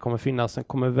ytterligheterna kommer finnas. Sen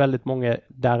kommer väldigt många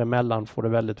däremellan få det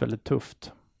väldigt, väldigt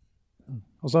tufft.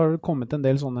 Och så har det kommit en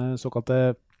del sådana så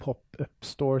kallade pop-up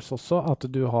stores också, att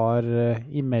du har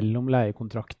emellan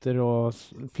lejekontrakter och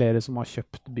flera som har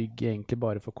köpt bygg egentligen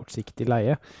bara för kortsiktig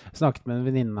leje. Jag snakket med en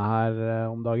väninna här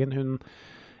om dagen, hon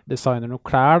designer några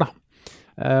kläder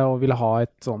och ville ha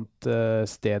ett sånt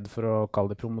sted för att kalla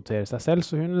det promotera sig själv,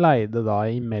 så hon lejde då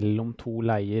emellan 2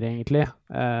 lejer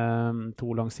egentligen,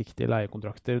 2 långsiktiga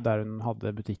lejekontrakter där hon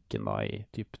hade butiken då i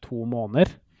typ 2 månader.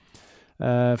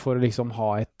 For å liksom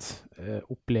ha et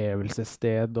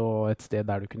opplevelsessted og et sted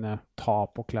der du kunne ta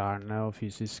på klærne og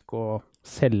fysisk og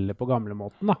selge på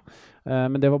gamlemåten da.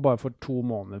 Men det var bare for 2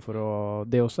 måneder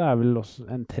det også er vel også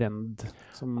en trend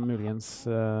som muligens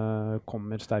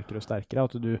kommer sterkere og sterkere,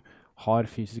 at du har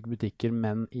fysiska butiker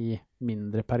men i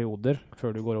mindre perioder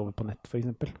för du går över på nät för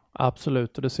exempel.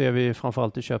 Absolut, och det ser vi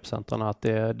framförallt i köpcentrarna att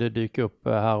det dyker upp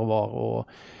här och var, och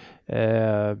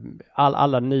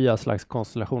alla nya slags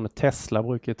konstellationer. Tesla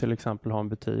brukar till exempel ha en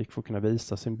butik för att kunna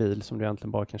visa sin bil som du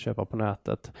egentligen bara kan köpa på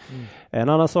nätet. En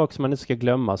annan sak som man inte ska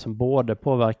glömma som både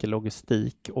påverkar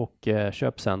logistik och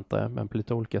köpcenter men på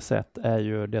lite olika sätt är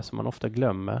ju det som man ofta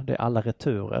glömmer. Det är alla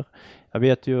returer. Jag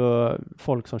vet ju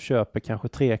folk som köper kanske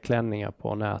 3 klänningar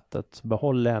på nätet,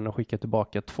 behåller en och skickar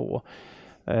tillbaka 2.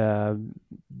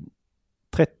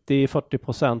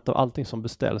 30-40% av allting som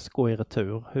beställs går i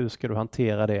retur. Hur ska du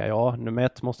hantera det? Ja, nummer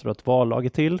 1 måste du ha ett varulager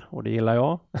till, och det gillar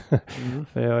jag.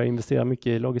 För jag investerar mycket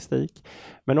i logistik.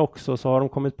 Men också så har de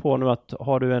kommit på nu att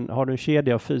har du en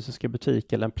kedja av fysiska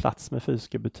butiker eller en plats med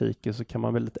fysiska butiker, så kan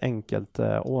man väldigt enkelt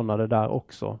ordna det där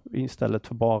också istället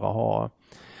för bara ha.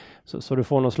 Så du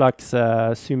får någon slags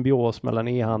symbios mellan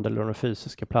e-handel och den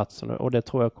fysiska platsen, och det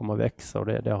tror jag kommer att växa, och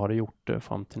det har det gjort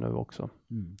fram till nu också.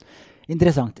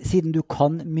 Intressant. Siden du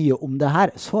kan mye om det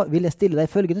här, så vill jag ställa dig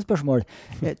följande spørsmål.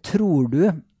 Tror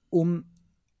du om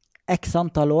x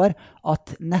antal år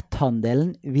att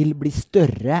netthandelen vill bli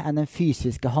större än den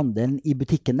fysiska handeln i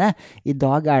butikerna? I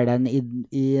dag är den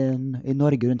i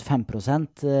Norge runt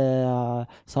 5%,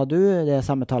 sa du. Det är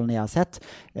samma talen jag har sett.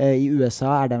 I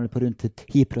USA är den på runt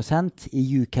 10%.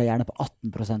 I UK är den på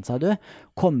 18%, sa du.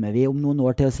 Kommer vi om några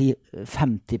år till att si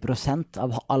 50%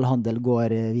 av all handel går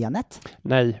via nät?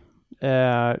 Nej.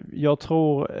 Jag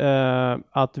tror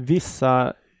att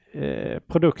vissa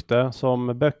produkter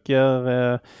som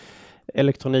böcker,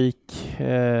 elektronik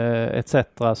etc.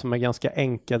 som är ganska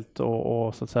enkelt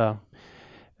och så att säga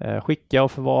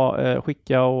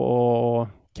skicka och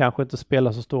kanske inte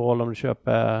spelar så stor roll om du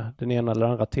köper den ena eller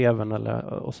andra tvn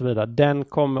och så vidare. Den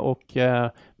kommer att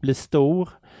bli stor,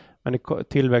 men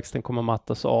tillväxten kommer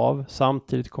mattas av.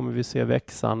 Samtidigt kommer vi se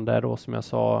växande då, som jag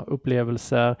sa,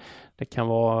 upplevelser. Det kan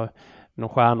vara någon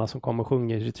stjärna som kommer och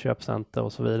sjunger i ditt köpcenter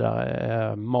och så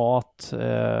vidare. Mat,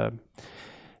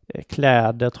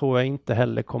 kläder tror jag inte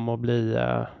heller kommer att bli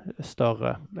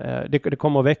större. Det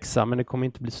kommer att växa, men det kommer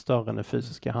inte bli större än den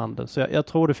fysiska handeln. Så jag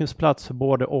tror det finns plats för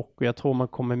både och jag tror man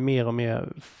kommer mer och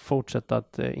mer fortsätta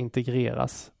att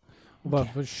integreras. Och bara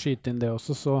för att skyta in det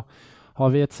också, så har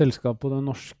vi ett sällskap på den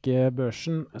norska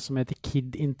börsen som heter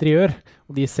Kid Interiør,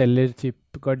 och de säljer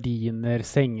typ gardiner,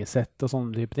 sängesätt och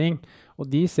sådana typ ting. Och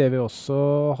de ser vi också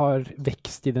har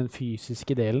växt i den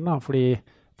fysiska delen då, fordi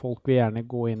folk vill gärna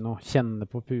gå in och känna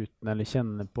på puten eller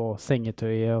känna på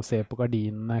sengetöjet och se på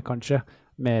gardinerna kanske,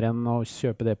 mer än att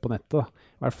köpa det på nettet då.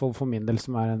 I hvert fall för min del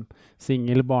som är en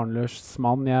singel barnlös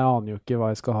man, jag aner ju inte vad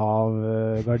jag ska ha av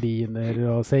gardiner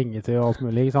och sengetöj och allt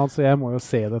möjligt, så jag måste ju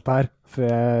se det här för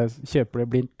jag köper det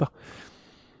blint då.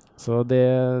 Så det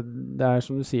är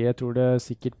som du säger, jag tror det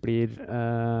säkert blir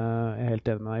helt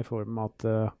enig med dig i form att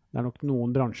det är nog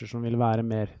någon branscher som vill vara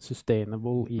mer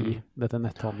sustainable i detta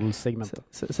netthandelssegmentet.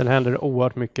 Sen händer det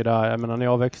oerhört mycket där. Jag menar, när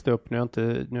jag växte upp, nu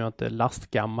är jag inte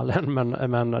lastgammal än,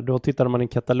 men då tittade man i en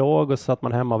katalog och så satt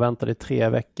man hemma och väntade i 3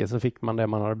 veckor så fick man det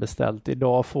man hade beställt.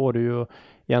 Idag får du ju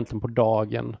egentligen på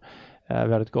dagen. Vi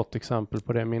hade ett gott exempel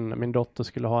på det. Min dotter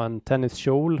skulle ha en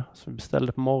tenniskjol som vi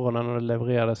beställde på morgonen och det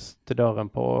levererades till dörren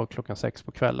på 6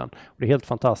 på kvällen. Och det är helt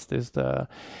fantastiskt.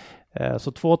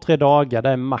 Så 2-3 dagar, det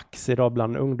är max idag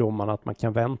bland ungdomarna att man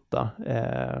kan vänta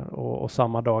och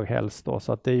samma dag helst då.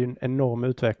 Så att det är ju en enorm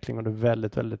utveckling och det är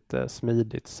väldigt, väldigt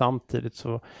smidigt. Samtidigt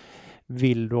så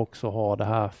vill du också ha det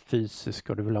här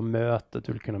fysiska och du vill ha mötet,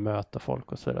 du vill kunna möta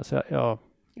folk och så vidare. Så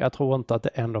jag tror inte att det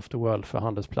är end of the world för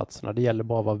handelsplatserna. Det gäller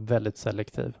bara att vara väldigt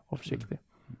selektiv och försiktig.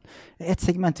 Ett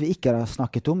segment vi inte har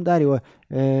snackat om, det är ju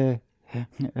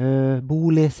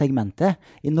boligsegmentet.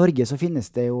 I Norge så finnes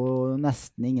det jo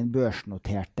nesten ingen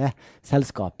børsnoterte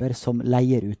selskaper som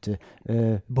leier ut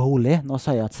bolig. Nå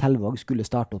sa jeg at Selvåg skulle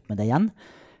starte opp med det igjen.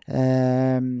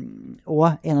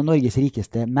 Og en av Norges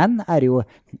rikeste menn er jo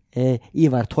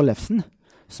Ivar Tollefsen,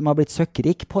 som har blitt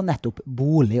søkkrik på nettopp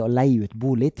bolig og leie ut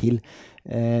bolig til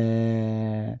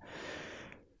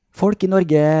folk i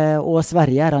Norge og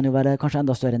Sverige. Er han jo vel kanskje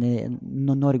enda større enn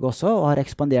i Norge også, og har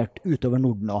ekspandert utover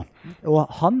Norden nå.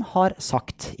 Og han har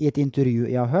sagt i et intervju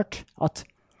jeg har hørt, at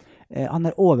han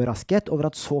er overrasket over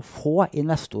at så få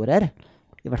investorer,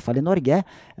 i hvert fall i Norge,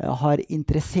 har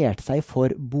interessert seg for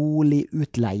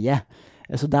boligutleie.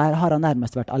 Så der har han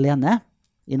nærmest vært alene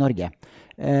i Norge.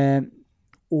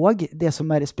 Og det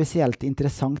som er spesielt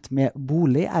interessant med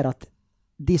bolig er at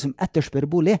de som etterspør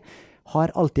bolig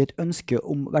har alltid et ønske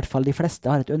om, i hvert fall de fleste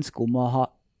har et ønske om å ha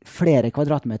flere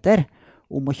kvadratmeter,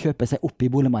 om å kjøpe seg opp i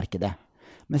boligmarkedet.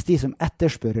 Mens de som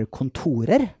etterspør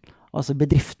kontorer, altså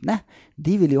bedriftene,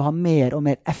 de vil jo ha mer og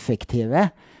mer effektive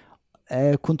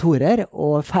kontorer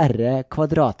og færre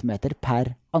kvadratmeter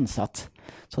per ansatt.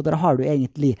 Så der har du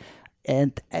egentlig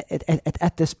et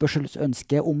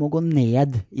etterspørselsønske om å gå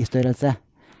ned i størrelse,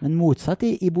 men motsatt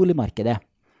i boligmarkedet.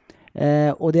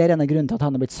 Og det er en av grunnen til at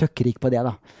han har blitt søkkrik på det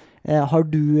da. Har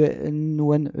du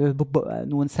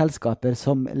noen selskaper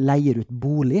som leier ut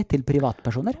bolig till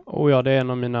privatpersoner? Ja, det är en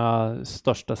av mina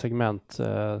största segment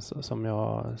som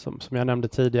jag nämnde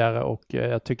tidigare, och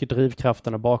jag tycker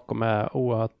drivkrafterna bakom är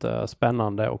oerhört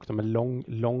spännande och de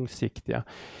är långsiktiga.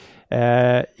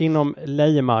 Inom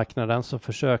lejemarknaden så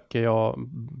försöker jag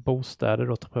bostäder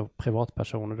då till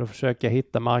privatpersoner. Då försöker jag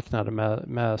hitta marknader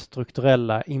med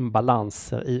strukturella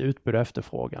imbalanser i utbud och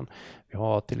efterfrågan. Vi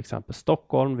har till exempel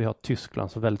Stockholm, vi har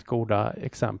Tyskland som väldigt goda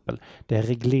exempel. Det är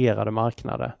reglerade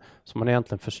marknader som man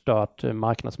egentligen förstört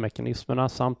marknadsmekanismerna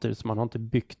samtidigt som man har inte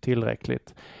byggt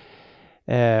tillräckligt.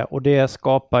 Och det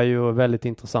skapar ju väldigt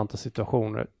intressanta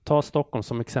situationer. Ta Stockholm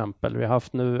som exempel. Vi har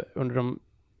haft nu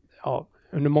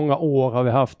under många år har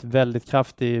vi haft väldigt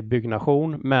kraftig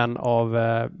byggnation, men av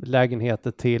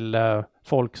lägenheter till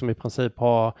folk som i princip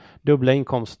har dubbla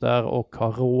inkomster och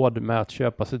har råd med att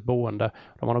köpa sitt boende.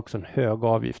 De har också en hög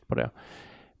avgift på det.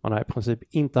 Man har i princip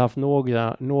inte haft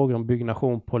någon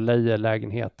byggnation på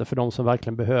lejelägenheter för de som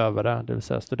verkligen behöver det vill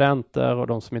säga studenter och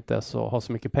de som inte har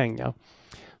så mycket pengar.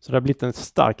 Så det har blivit en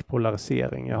stark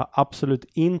polarisering. Jag har absolut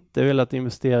inte velat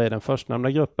investera i den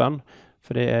förstnämnda gruppen.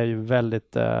 För det är ju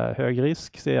väldigt hög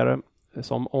risk, ser jag det,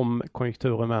 som om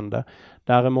konjunkturen vänder.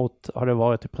 Däremot har det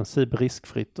varit i princip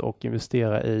riskfritt att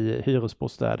investera i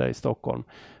hyresbostäder i Stockholm.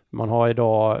 Man har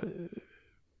idag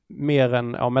mer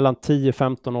än mellan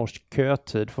 10-15 års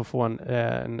kötid för att få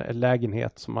en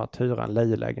lägenhet som att hyra en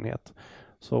lejelägenhet.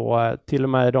 Så till och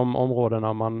med i de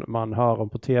områdena man hör om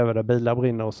på tv där bilar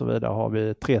brinner och så vidare har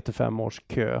vi 3-5 års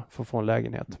kö för att få en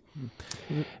lägenhet.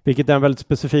 Vilket är en väldigt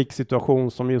specifik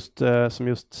situation som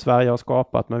just Sverige har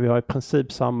skapat, men vi har i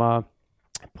princip samma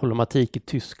problematik i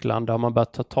Tyskland. Där har man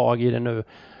börjat ta tag i det nu.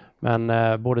 Men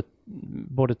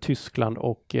både Tyskland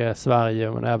och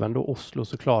Sverige, men även då Oslo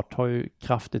såklart, har ju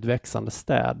kraftigt växande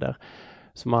städer.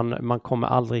 Så man kommer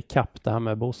aldrig ikapp det här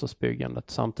med bostadsbyggandet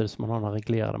samtidigt som man har den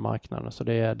reglerade marknaden. Så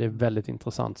det är ett väldigt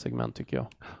intressant segment tycker jag.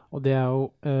 Och det är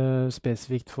ju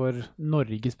specifikt för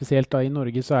Norge, speciellt då. I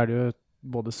Norge så är det ju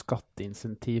både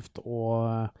skatteincentivt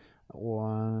och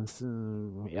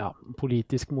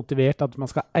politiskt motiverat att man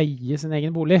ska äga sin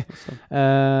egen bolig.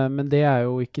 Men det är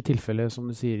ju inte tillfället som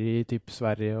du säger i typ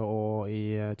Sverige och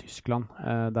i Tyskland.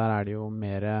 Där är det ju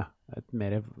ett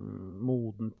mer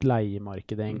modent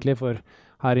leiemarked egentligen. För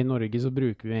här i Norge så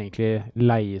brukar vi egentligen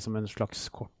leie som en slags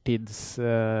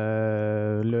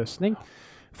korttidslösning.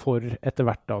 For etter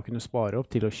hvert da å kunne spare opp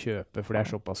til å kjøpe, for det er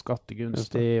såpass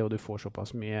skattegunstig, og du får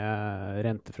såpass mye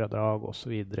rentefradrag og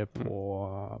så videre på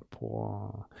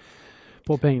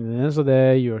pengene dine, så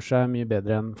det gjør seg mye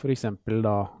bedre enn for eksempel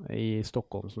da i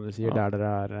Stockholm, som du sier, der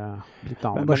dere litt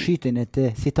annet. Bare skyte inn et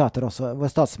sitat her også. Vår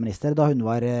statsminister, da hun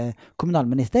var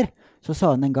kommunalminister, så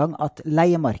sa hun en gang at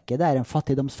leiemarkedet er en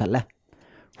fattigdomsfelle,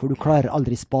 for du klarer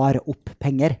aldri spare opp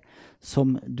penger,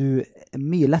 som du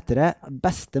mye lettere,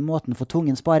 bästa måten för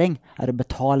tvungen sparing är att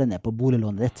betala ner på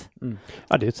boliglånet ditt.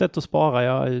 Ja, det är ett sätt att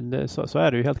spara, så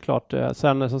är det ju helt klart.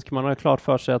 Sen så ska man ha klart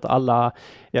för sig att alla,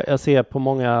 jag ser på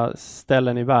många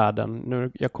ställen i världen,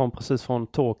 nu jag kom precis från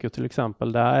Tokyo till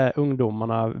exempel, där är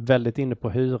ungdomarna väldigt inne på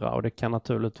hyra, och det kan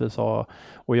naturligtvis ha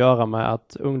att göra med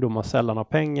att ungdomar sällan har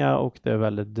pengar och det är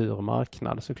väldigt dyr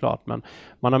marknad såklart, men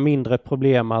man har mindre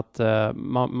problem att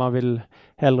man vill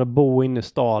hellre bo inne i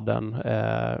staden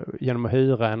genom att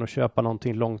hyra än att köpa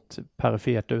någonting långt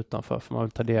perifert utanför, för man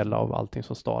vill ta del av allting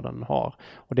som staden har.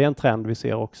 Och det är en trend vi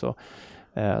ser också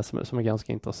som är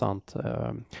ganska intressant.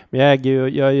 Men jag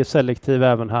är ju selektiv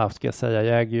även här, ska jag säga.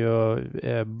 Jag äger ju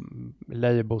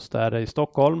lejebostäder i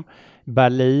Stockholm,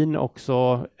 Berlin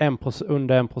också,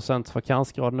 under 1%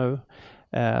 vakansgrad nu.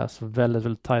 Så väldigt,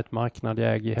 väldigt tajt marknad.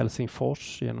 Jag äger i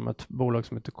Helsingfors genom ett bolag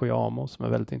som heter Kojamo som är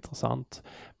väldigt intressant.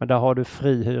 Men där har du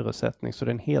fri hyressättning, så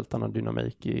det är en helt annan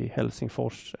dynamik i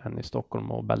Helsingfors än i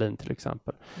Stockholm och Berlin till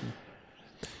exempel.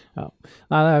 Ja.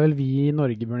 Nej, det är väl vi i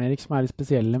Norge, Bjørn Erik, som är lite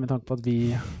speciella med tanke på att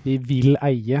vi vill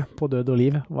eie på död och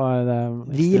liv.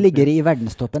 Vi ligger i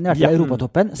världstoppen, i alla fall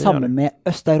Europatoppen, samman med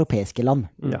östeuropeiska land.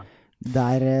 Ja.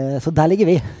 Så där ligger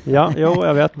vi. Ja, jo,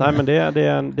 jag vet. Nej, men det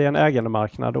är en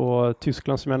ägandemarknad, och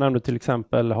Tyskland som jag nämnde till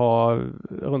exempel har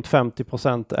runt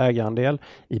 50% ägarandel.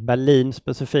 I Berlin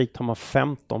specifikt har man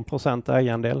 15%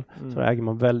 ägarandel. Så där äger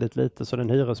man väldigt lite, så det är en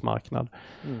hyresmarknad.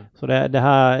 Så det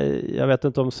här, jag vet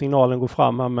inte om signalen går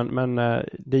fram här, men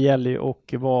det gäller ju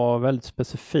att vara väldigt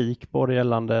specifik, både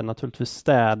gällande naturligtvis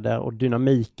städer och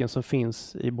dynamiken som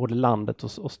finns i både landet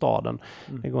och staden.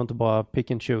 Det går inte bara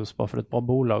pick and choose bara för ett bra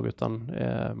bolag, utan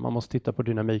man måste titta på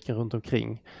dynamiken runt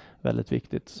omkring. Väldigt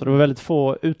viktigt. Så det var väldigt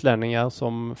få utlänningar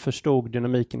som förstod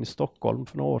dynamiken i Stockholm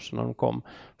för några år sedan när de kom.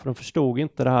 För de förstod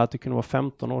inte det här att det kunde vara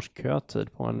 15 års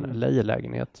kötid på en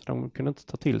lejelägenhet. De kunde inte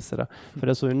ta till sig det, för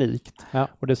det är så unikt. Ja.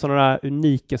 Och det är sådana där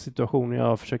unika situationer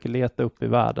jag försöker leta upp i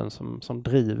världen som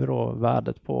driver då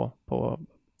värdet på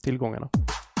tillgångarna.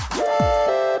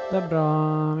 Det är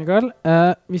bra, Mikael.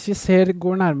 Hvis vi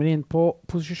går närmare in på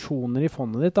positioner i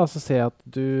fondet ditt, så ser jag att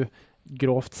du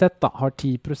grovt sett har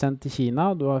 10% i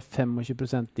Kina, du har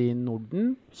 25% i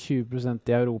Norden, 20%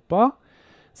 i Europa,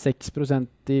 6%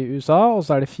 i USA, och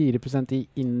så är det 4% i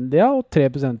India och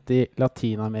 3% i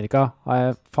Latinamerika. Har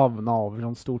jag favnat över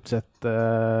sån stort sett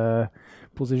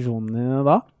positionerna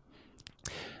då?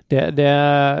 Det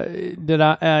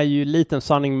där är ju lite en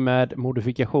sanning med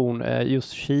modifikation.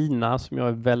 Just Kina som jag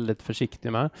är väldigt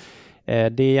försiktig med.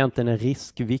 Det är egentligen en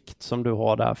riskvikt som du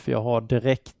har där, för jag har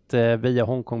direkt via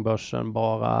Hongkongbörsen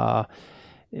bara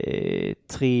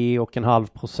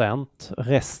 3,5%.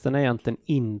 Resten är egentligen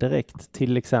indirekt,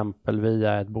 till exempel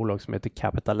via ett bolag som heter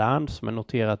Capitaland som är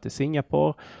noterat i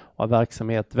Singapore och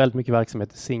har väldigt mycket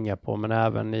verksamhet i Singapore, men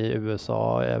även i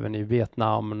USA, även i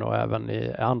Vietnam och även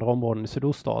i andra områden i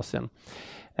Sydostasien.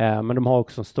 Men de har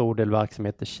också en stor del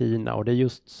verksamhet i Kina, och det är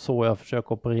just så jag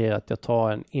försöker operera, att jag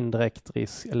tar en indirekt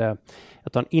risk, eller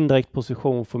jag tar en indirekt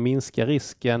position för att minska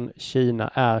risken. Kina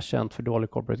är känt för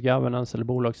dålig corporate governance eller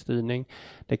bolagsstyrning.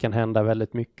 Det kan hända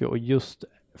väldigt mycket, och just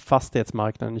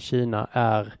fastighetsmarknaden i Kina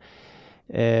är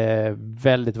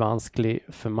väldigt vansklig,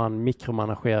 för man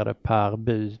mikromanagerar det per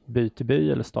by till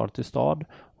by eller stad till stad.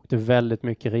 Och det är väldigt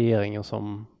mycket regeringen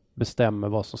som bestämmer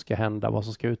vad som ska hända, vad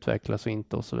som ska utvecklas och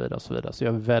inte, och så vidare. Och så vidare. Så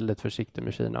jag är väldigt försiktig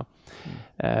med Kina.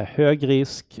 Hög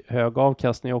risk, hög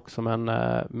avkastning också,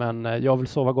 men jag vill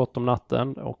sova gott om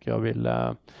natten, och jag vill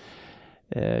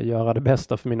göra det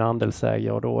bästa för mina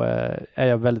andelsägare, och då är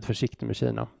jag väldigt försiktig med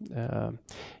Kina.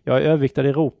 Jag är överviktad i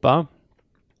Europa.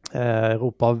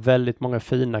 Europa har väldigt många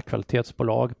fina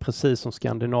kvalitetsbolag, precis som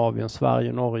Skandinavien, Sverige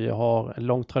och Norge har en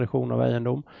lång tradition av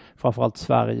egendom, framförallt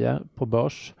Sverige på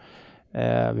börs.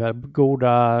 Vi har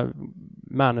goda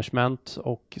management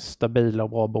och stabila och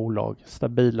bra bolag.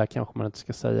 Stabila kanske man inte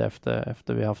ska säga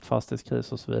efter vi har haft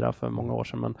fastighetskris och så vidare för många år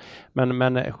sedan,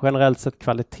 men generellt sett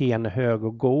kvaliteten är hög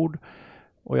och god.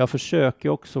 Och jag försöker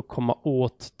också komma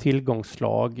åt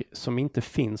tillgångsslag som inte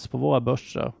finns på våra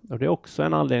börser. Och det är också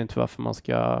en anledning till varför man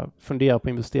ska fundera på att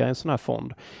investera i en sån här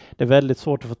fond. Det är väldigt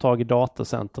svårt att få tag i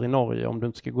datacenter i Norge om du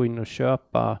inte ska gå in och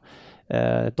köpa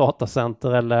ett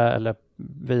datacenter eller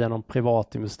via någon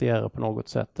privat investerare på något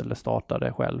sätt eller starta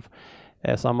det själv.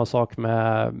 Samma sak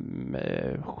med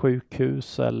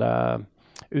sjukhus eller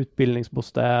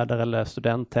utbildningsbostäder eller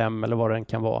studenthem eller vad det än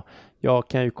kan vara. Jag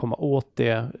kan ju komma åt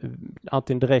det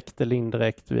antingen direkt eller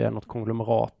indirekt via något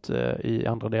konglomerat i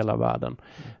andra delar av världen.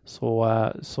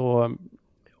 Så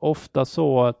ofta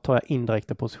så tar jag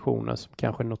indirekta positioner som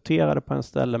kanske är noterade på en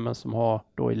ställe men som har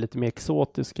då i lite mer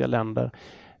exotiska länder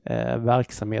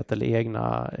verksamhet eller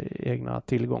egna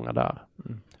tillgångar där.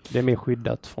 Det är mer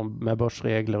skyddat med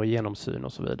börsregler och genomsyn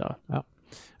och så vidare.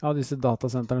 Ja, disse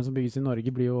datasentrene som bygges i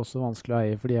Norge blir jo også vanskelig å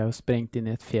eie, for de er jo sprengt inn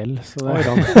i et fjell, så det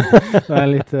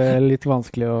er litt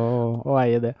vanskelig å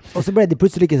eie det. Og så ble de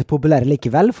plutselig ikke så populære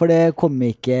likevel, for det kom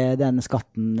ikke den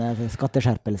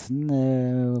skatteskjerpelsen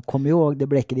kom jo, og det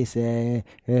ble ikke disse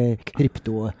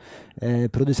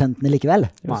kryptoprodusentene likevel.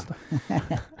 Just det.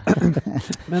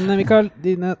 Men Mikael,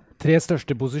 dine 3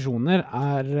 største posisjoner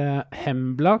er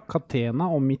Hembla, Catena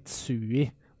og Mitsui.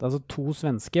 Det er altså 2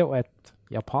 svenske og 1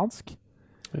 japansk.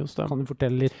 Just det. Kan du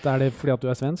fortelle litt, är det för att du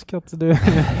är svensk att du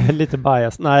lite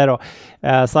bias? Nej då.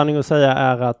 Sanning att säga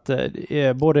är att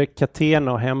både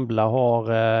Catena och Hembla har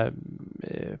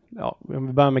om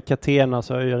vi börjar med Catena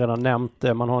så har jag ju redan nämnt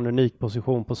det. Man har en unik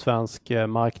position på svensk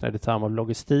marknad i termer av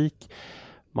logistik.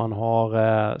 Man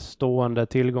har stående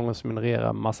tillgångar som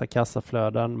genererar massa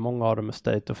kassaflöden. Många av dem är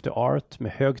state of the art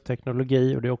med hög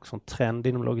teknologi, och det är också en trend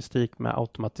inom logistik med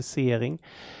automatisering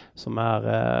som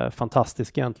är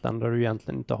fantastisk egentligen, där du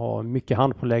egentligen inte har mycket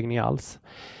handpåläggning alls.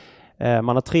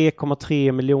 Man har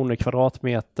 3,3 miljoner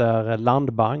kvadratmeter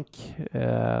landbank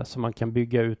som man kan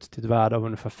bygga ut till ett värde av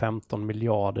ungefär 15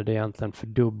 miljarder. Det är egentligen en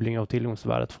fördubbling av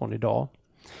tillgångsvärdet från idag.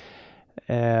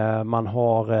 Man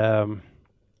har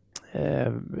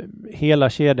hela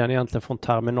kedjan egentligen från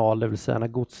terminal, det vill säga när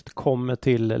godset kommer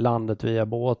till landet via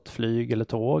båt, flyg eller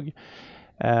tåg,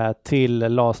 till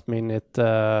last minute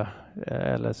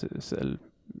eller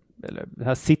den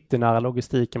här citynära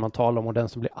logistiken man talar om, och den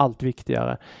som blir allt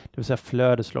viktigare, det vill säga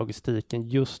flödeslogistiken,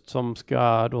 just som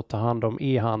ska då ta hand om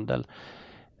e-handel,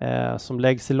 som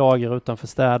läggs i lager utanför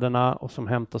städerna och som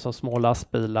hämtas av små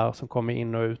lastbilar som kommer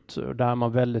in och ut. Där är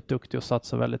man väldigt duktig och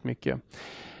satsar väldigt mycket.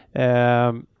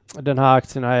 Den här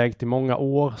aktien har jag ägt i många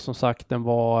år. Som sagt, den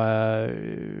var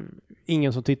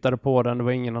ingen som tittade på den. Det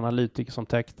var ingen analytiker som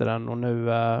täckte den. Och nu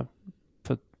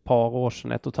för ett par år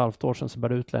sedan, 1,5 år sedan, så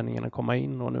började utlänningarna komma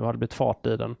in och nu har det blivit fart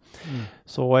i den.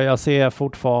 Så jag ser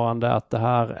fortfarande att det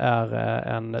här är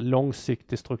en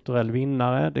långsiktig strukturell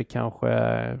vinnare. Det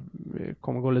kanske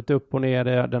kommer gå lite upp och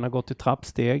ner. Den har gått i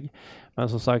trappsteg. Men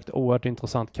som sagt, oerhört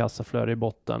intressant kassaflöde i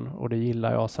botten. Och det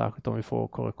gillar jag särskilt om vi får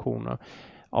korrektioner.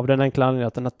 Av den enkla anledningen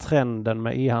att den här trenden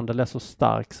med e-handel är så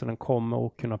stark så den kommer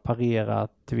att kunna parera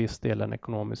till viss del en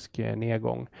ekonomisk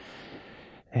nedgång.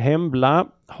 Hembla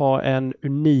har en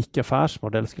unik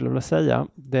affärsmodell skulle jag vilja säga.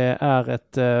 Det är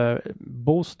ett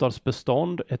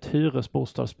bostadsbestånd, ett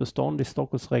hyresbostadsbestånd i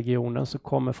Stockholmsregionen som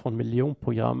kommer från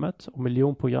miljonprogrammet. Och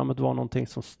miljonprogrammet var någonting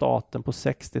som staten på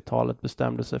 60-talet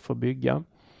bestämde sig för att bygga.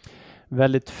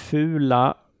 Väldigt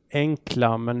fula,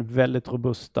 enkla men väldigt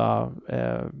robusta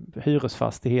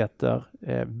hyresfastigheter,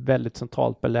 väldigt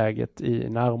centralt beläget i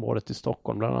närområdet i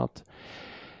Stockholm bland annat.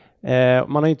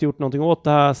 Man har inte gjort någonting åt det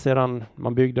här sedan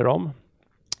man byggde dem.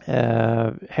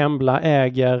 Hembla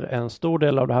äger en stor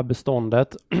del av det här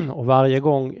beståndet och varje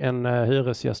gång en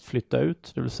hyresgäst flyttar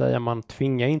ut, det vill säga man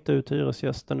tvingar inte ut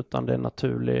hyresgästen utan det är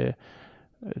naturlig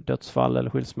dödsfall eller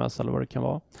skilsmässa eller vad det kan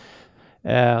vara.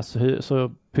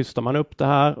 Så pystar man upp det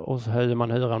här och så höjer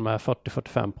man hyran med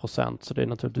 40-45%, så det är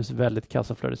naturligtvis väldigt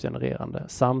kassaflödesgenererande.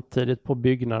 Samtidigt på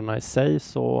byggnaderna i sig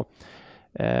så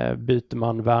byter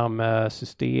man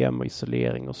värmesystem och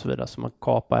isolering och så vidare, så man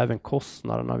kapar även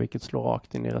kostnaderna, vilket slår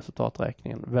rakt in i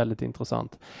resultaträkningen. Väldigt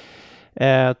intressant.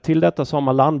 Till detta så har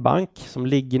man landbank som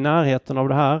ligger i närheten av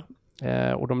det här.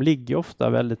 Och de ligger ofta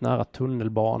väldigt nära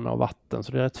tunnelbana och vatten,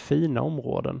 så det är rätt fina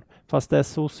områden. Fast det är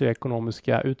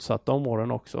socioekonomiska utsatta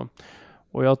områden också.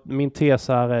 Och min tes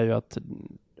här är ju att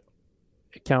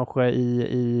kanske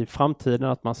i framtiden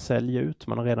att man säljer ut,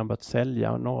 man har redan börjat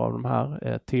sälja några av de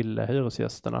här till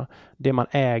hyresgästerna. Det man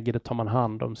äger, det tar man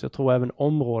hand om. Så jag tror även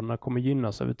områdena kommer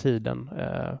gynnas över tiden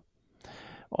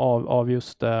av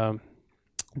just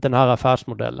den här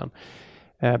affärsmodellen.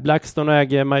 Blackstone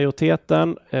äger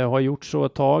majoriteten, har gjort så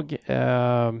ett tag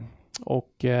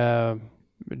och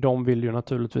de vill ju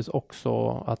naturligtvis också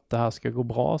att det här ska gå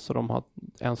bra, så de har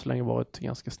än så länge varit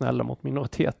ganska snälla mot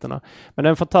minoriteterna. Men det är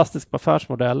en fantastisk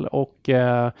affärsmodell och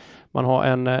man har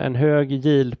en hög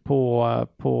yield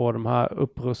på de här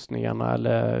upprustningarna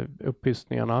eller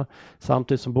upphystningarna,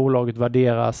 samtidigt som bolaget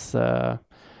värderas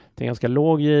till en ganska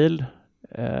låg yield.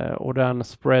 Och den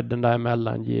spreaden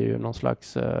däremellan ger ju någon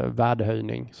slags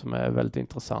värdehöjning som är väldigt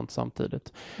intressant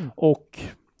samtidigt. Och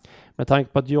med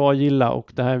tanke på att jag gillar,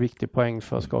 och det här är en viktig poäng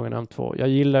för Skagen M2, jag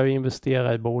gillar att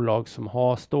investera i bolag som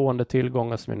har stående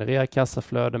tillgångar som genererar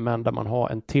kassaflöde, men där man har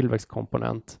en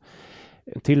tillväxtkomponent.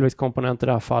 En tillväxtkomponent i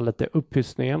det här fallet är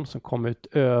upphystningen som kommer ut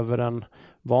över den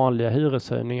vanliga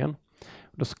hyreshöjningen.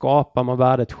 Då skapar man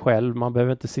värdet själv, man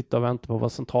behöver inte sitta och vänta på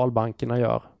vad centralbankerna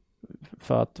gör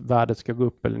för att värdet ska gå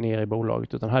upp eller ner i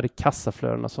bolaget, utan här är det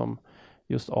kassaflödena som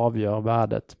just avgör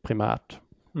värdet primärt.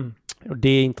 Och det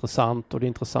är intressant, och det är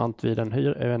intressant vid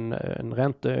en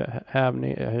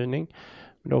räntehöjning.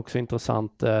 Men det är också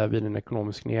intressant vid en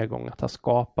ekonomisk nedgång att här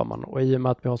skapar man, och i och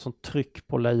med att vi har sånt tryck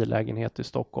på lejelägenheter i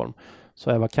Stockholm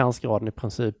så är vakansgraden i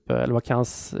princip, eller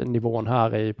vakansnivån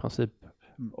här är i princip,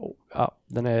 ja,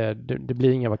 det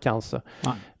blir inga vakanser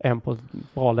än på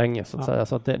bra länge så att säga.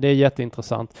 Så att det är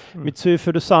jätteintressant. Mitsui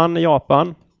Fudosan i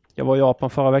Japan. Jag var i Japan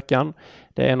förra veckan.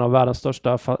 Det är en av världens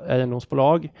största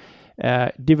egendomsbolag.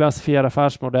 Diversifierad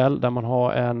affärsmodell där man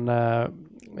har en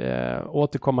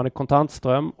återkommande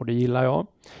kontantström, och det gillar jag.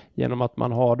 Genom att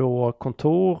man har då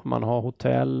kontor, man har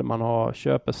hotell, man har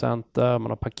köpecenter,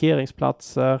 man har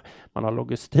parkeringsplatser, man har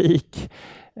logistik.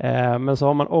 Men så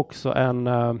har man också en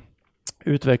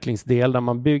utvecklingsdel där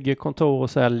man bygger kontor och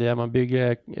säljer, man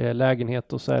bygger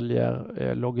lägenheter och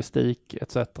säljer, logistik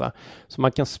etc. Så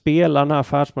man kan spela den här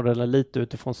affärsmodellen lite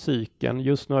utifrån cykeln.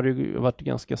 Just nu har det varit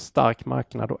ganska stark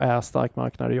marknad och är stark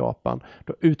marknad i Japan.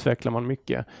 Då utvecklar man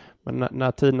mycket. Men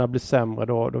när tiderna blir sämre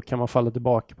då kan man falla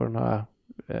tillbaka på den här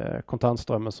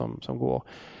kontantströmmen som går.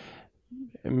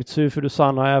 Mitsui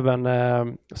Fudosan har även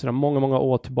sedan många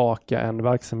år tillbaka en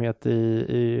verksamhet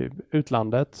i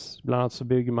utlandet. Bland annat så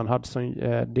bygger man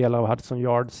delar av Hudson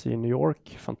Yards i New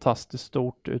York. Fantastiskt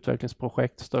stort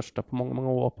utvecklingsprojekt, största på många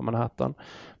år på Manhattan.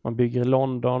 Man bygger i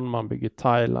London, man bygger i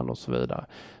Thailand och så vidare.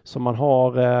 Så man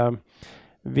har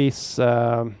viss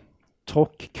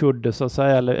trockkudde så att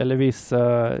säga, eller viss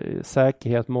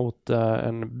säkerhet mot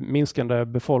en minskande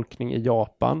befolkning i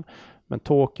Japan. Men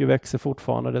Tokyo växer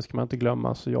fortfarande, det ska man inte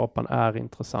glömma, så Japan är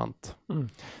intressant.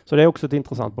 Så det är också ett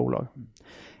intressant bolag.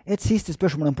 Ett sista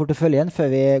spørsmål om porteføljen før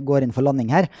vi går in för landning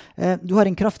här. Du har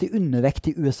en kraftig undervekt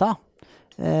i USA.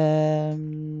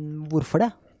 Varför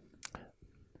det?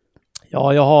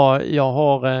 Ja, jag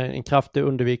har en kraftig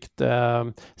undervikt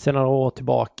sedan några år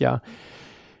tillbaka.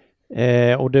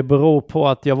 Och det beror på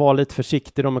att jag var lite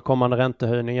försiktig med kommande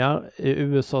räntehöjningar. I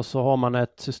USA så har man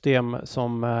ett system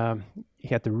som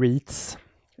heter REITs.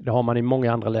 Det har man i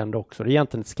många andra länder också. Det är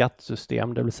egentligen ett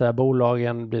skattesystem, det vill säga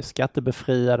bolagen blir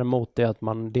skattebefriade mot det att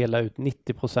man delar ut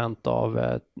 90%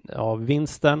 av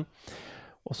vinsten.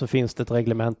 Och så finns det ett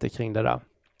reglemente kring det där.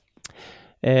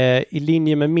 I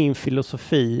linje med min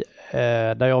filosofi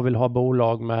där jag vill ha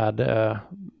bolag med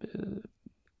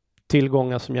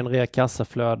tillgångar som genererar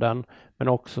kassaflöden, men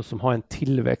också som har en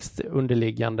tillväxt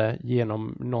underliggande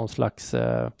genom någon slags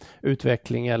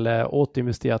utveckling eller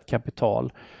återinvesterat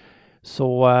kapital.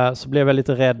 Så blev jag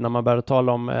lite rädd när man började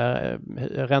tala om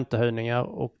räntehöjningar,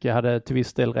 och jag hade till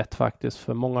viss del rätt faktiskt,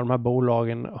 för många av de här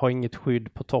bolagen har inget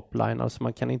skydd på topline, alltså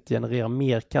man kan inte generera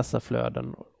mer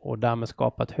kassaflöden och därmed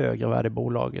skapa ett högre värde i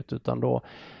bolaget, utan då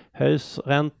höjs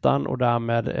räntan och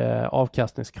därmed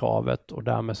avkastningskravet, och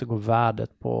därmed så går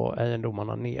värdet på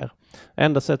egendomarna ner.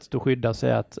 Enda sättet att skydda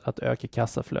sig är att öka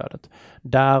kassaflödet.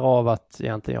 Därav att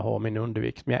egentligen jag har min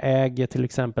undervikt. Men jag äger till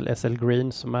exempel SL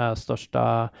Green som är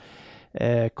största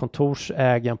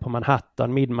kontorsägaren på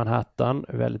Manhattan, Mid-Manhattan,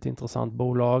 väldigt intressant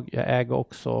bolag. Jag äger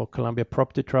också Columbia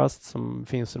Property Trust som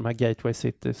finns i de här gateway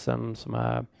citiesen som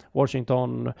är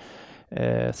Washington,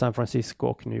 San Francisco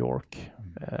och New York.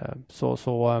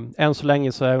 Så än så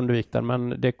länge så är jag underviktad,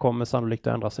 men det kommer sannolikt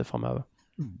att ändra sig framöver.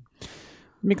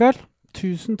 Mikael,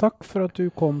 tusen tack för att du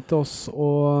kom till oss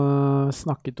och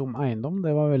snackat om eiendom.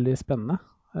 Det var väldigt spännande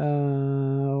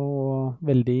och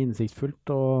väldigt insiktsfullt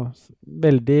och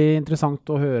väldigt intressant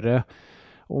att höra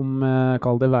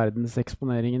kall det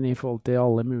verdenseksponeringen i forhold til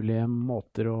alle mulige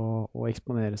måter å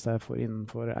eksponere seg for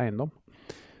innenfor eiendom.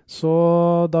 Så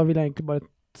da vil jeg egentlig bare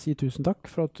si tusen takk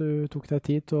for at du tok deg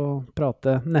tid til å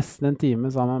prate nesten en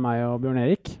time sammen med meg og Bjørn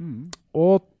Erik.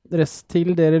 Og rest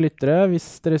til dere lyttere,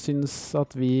 hvis dere synes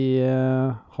at vi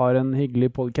har en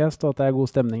hyggelig podcast og at det er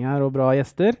god stemning her og bra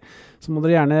gjester, så må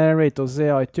dere gjerne rate oss i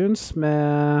iTunes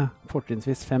med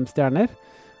fortrinnsvis 5 stjerner.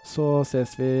 Så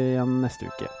ses vi igjen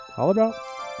neste uke. Ha det bra.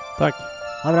 Takk.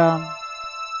 Ha det bra.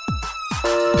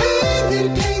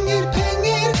 Penger, penger,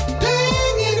 penger,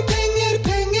 penger, penger,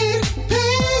 penger,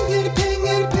 penger,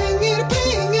 penger, penger,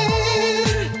 penger.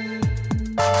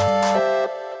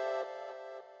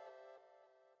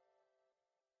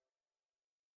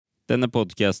 Denne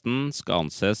podcasten skal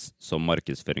anses som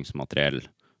markedsføringsmateriell,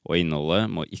 og innholdet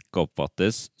må ikke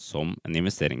oppfattes som en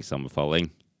investeringsanbefaling.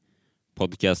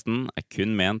 Podcasten er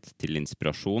kun ment til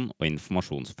inspirasjon og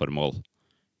informasjonsformål.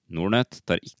 Nordnet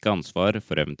tar ikke ansvar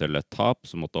for eventuelle tap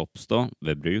som måtte oppstå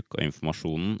ved bruk av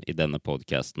informasjonen i denne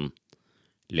podcasten.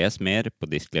 Les mer på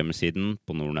disclaimer-siden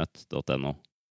på nordnet.no.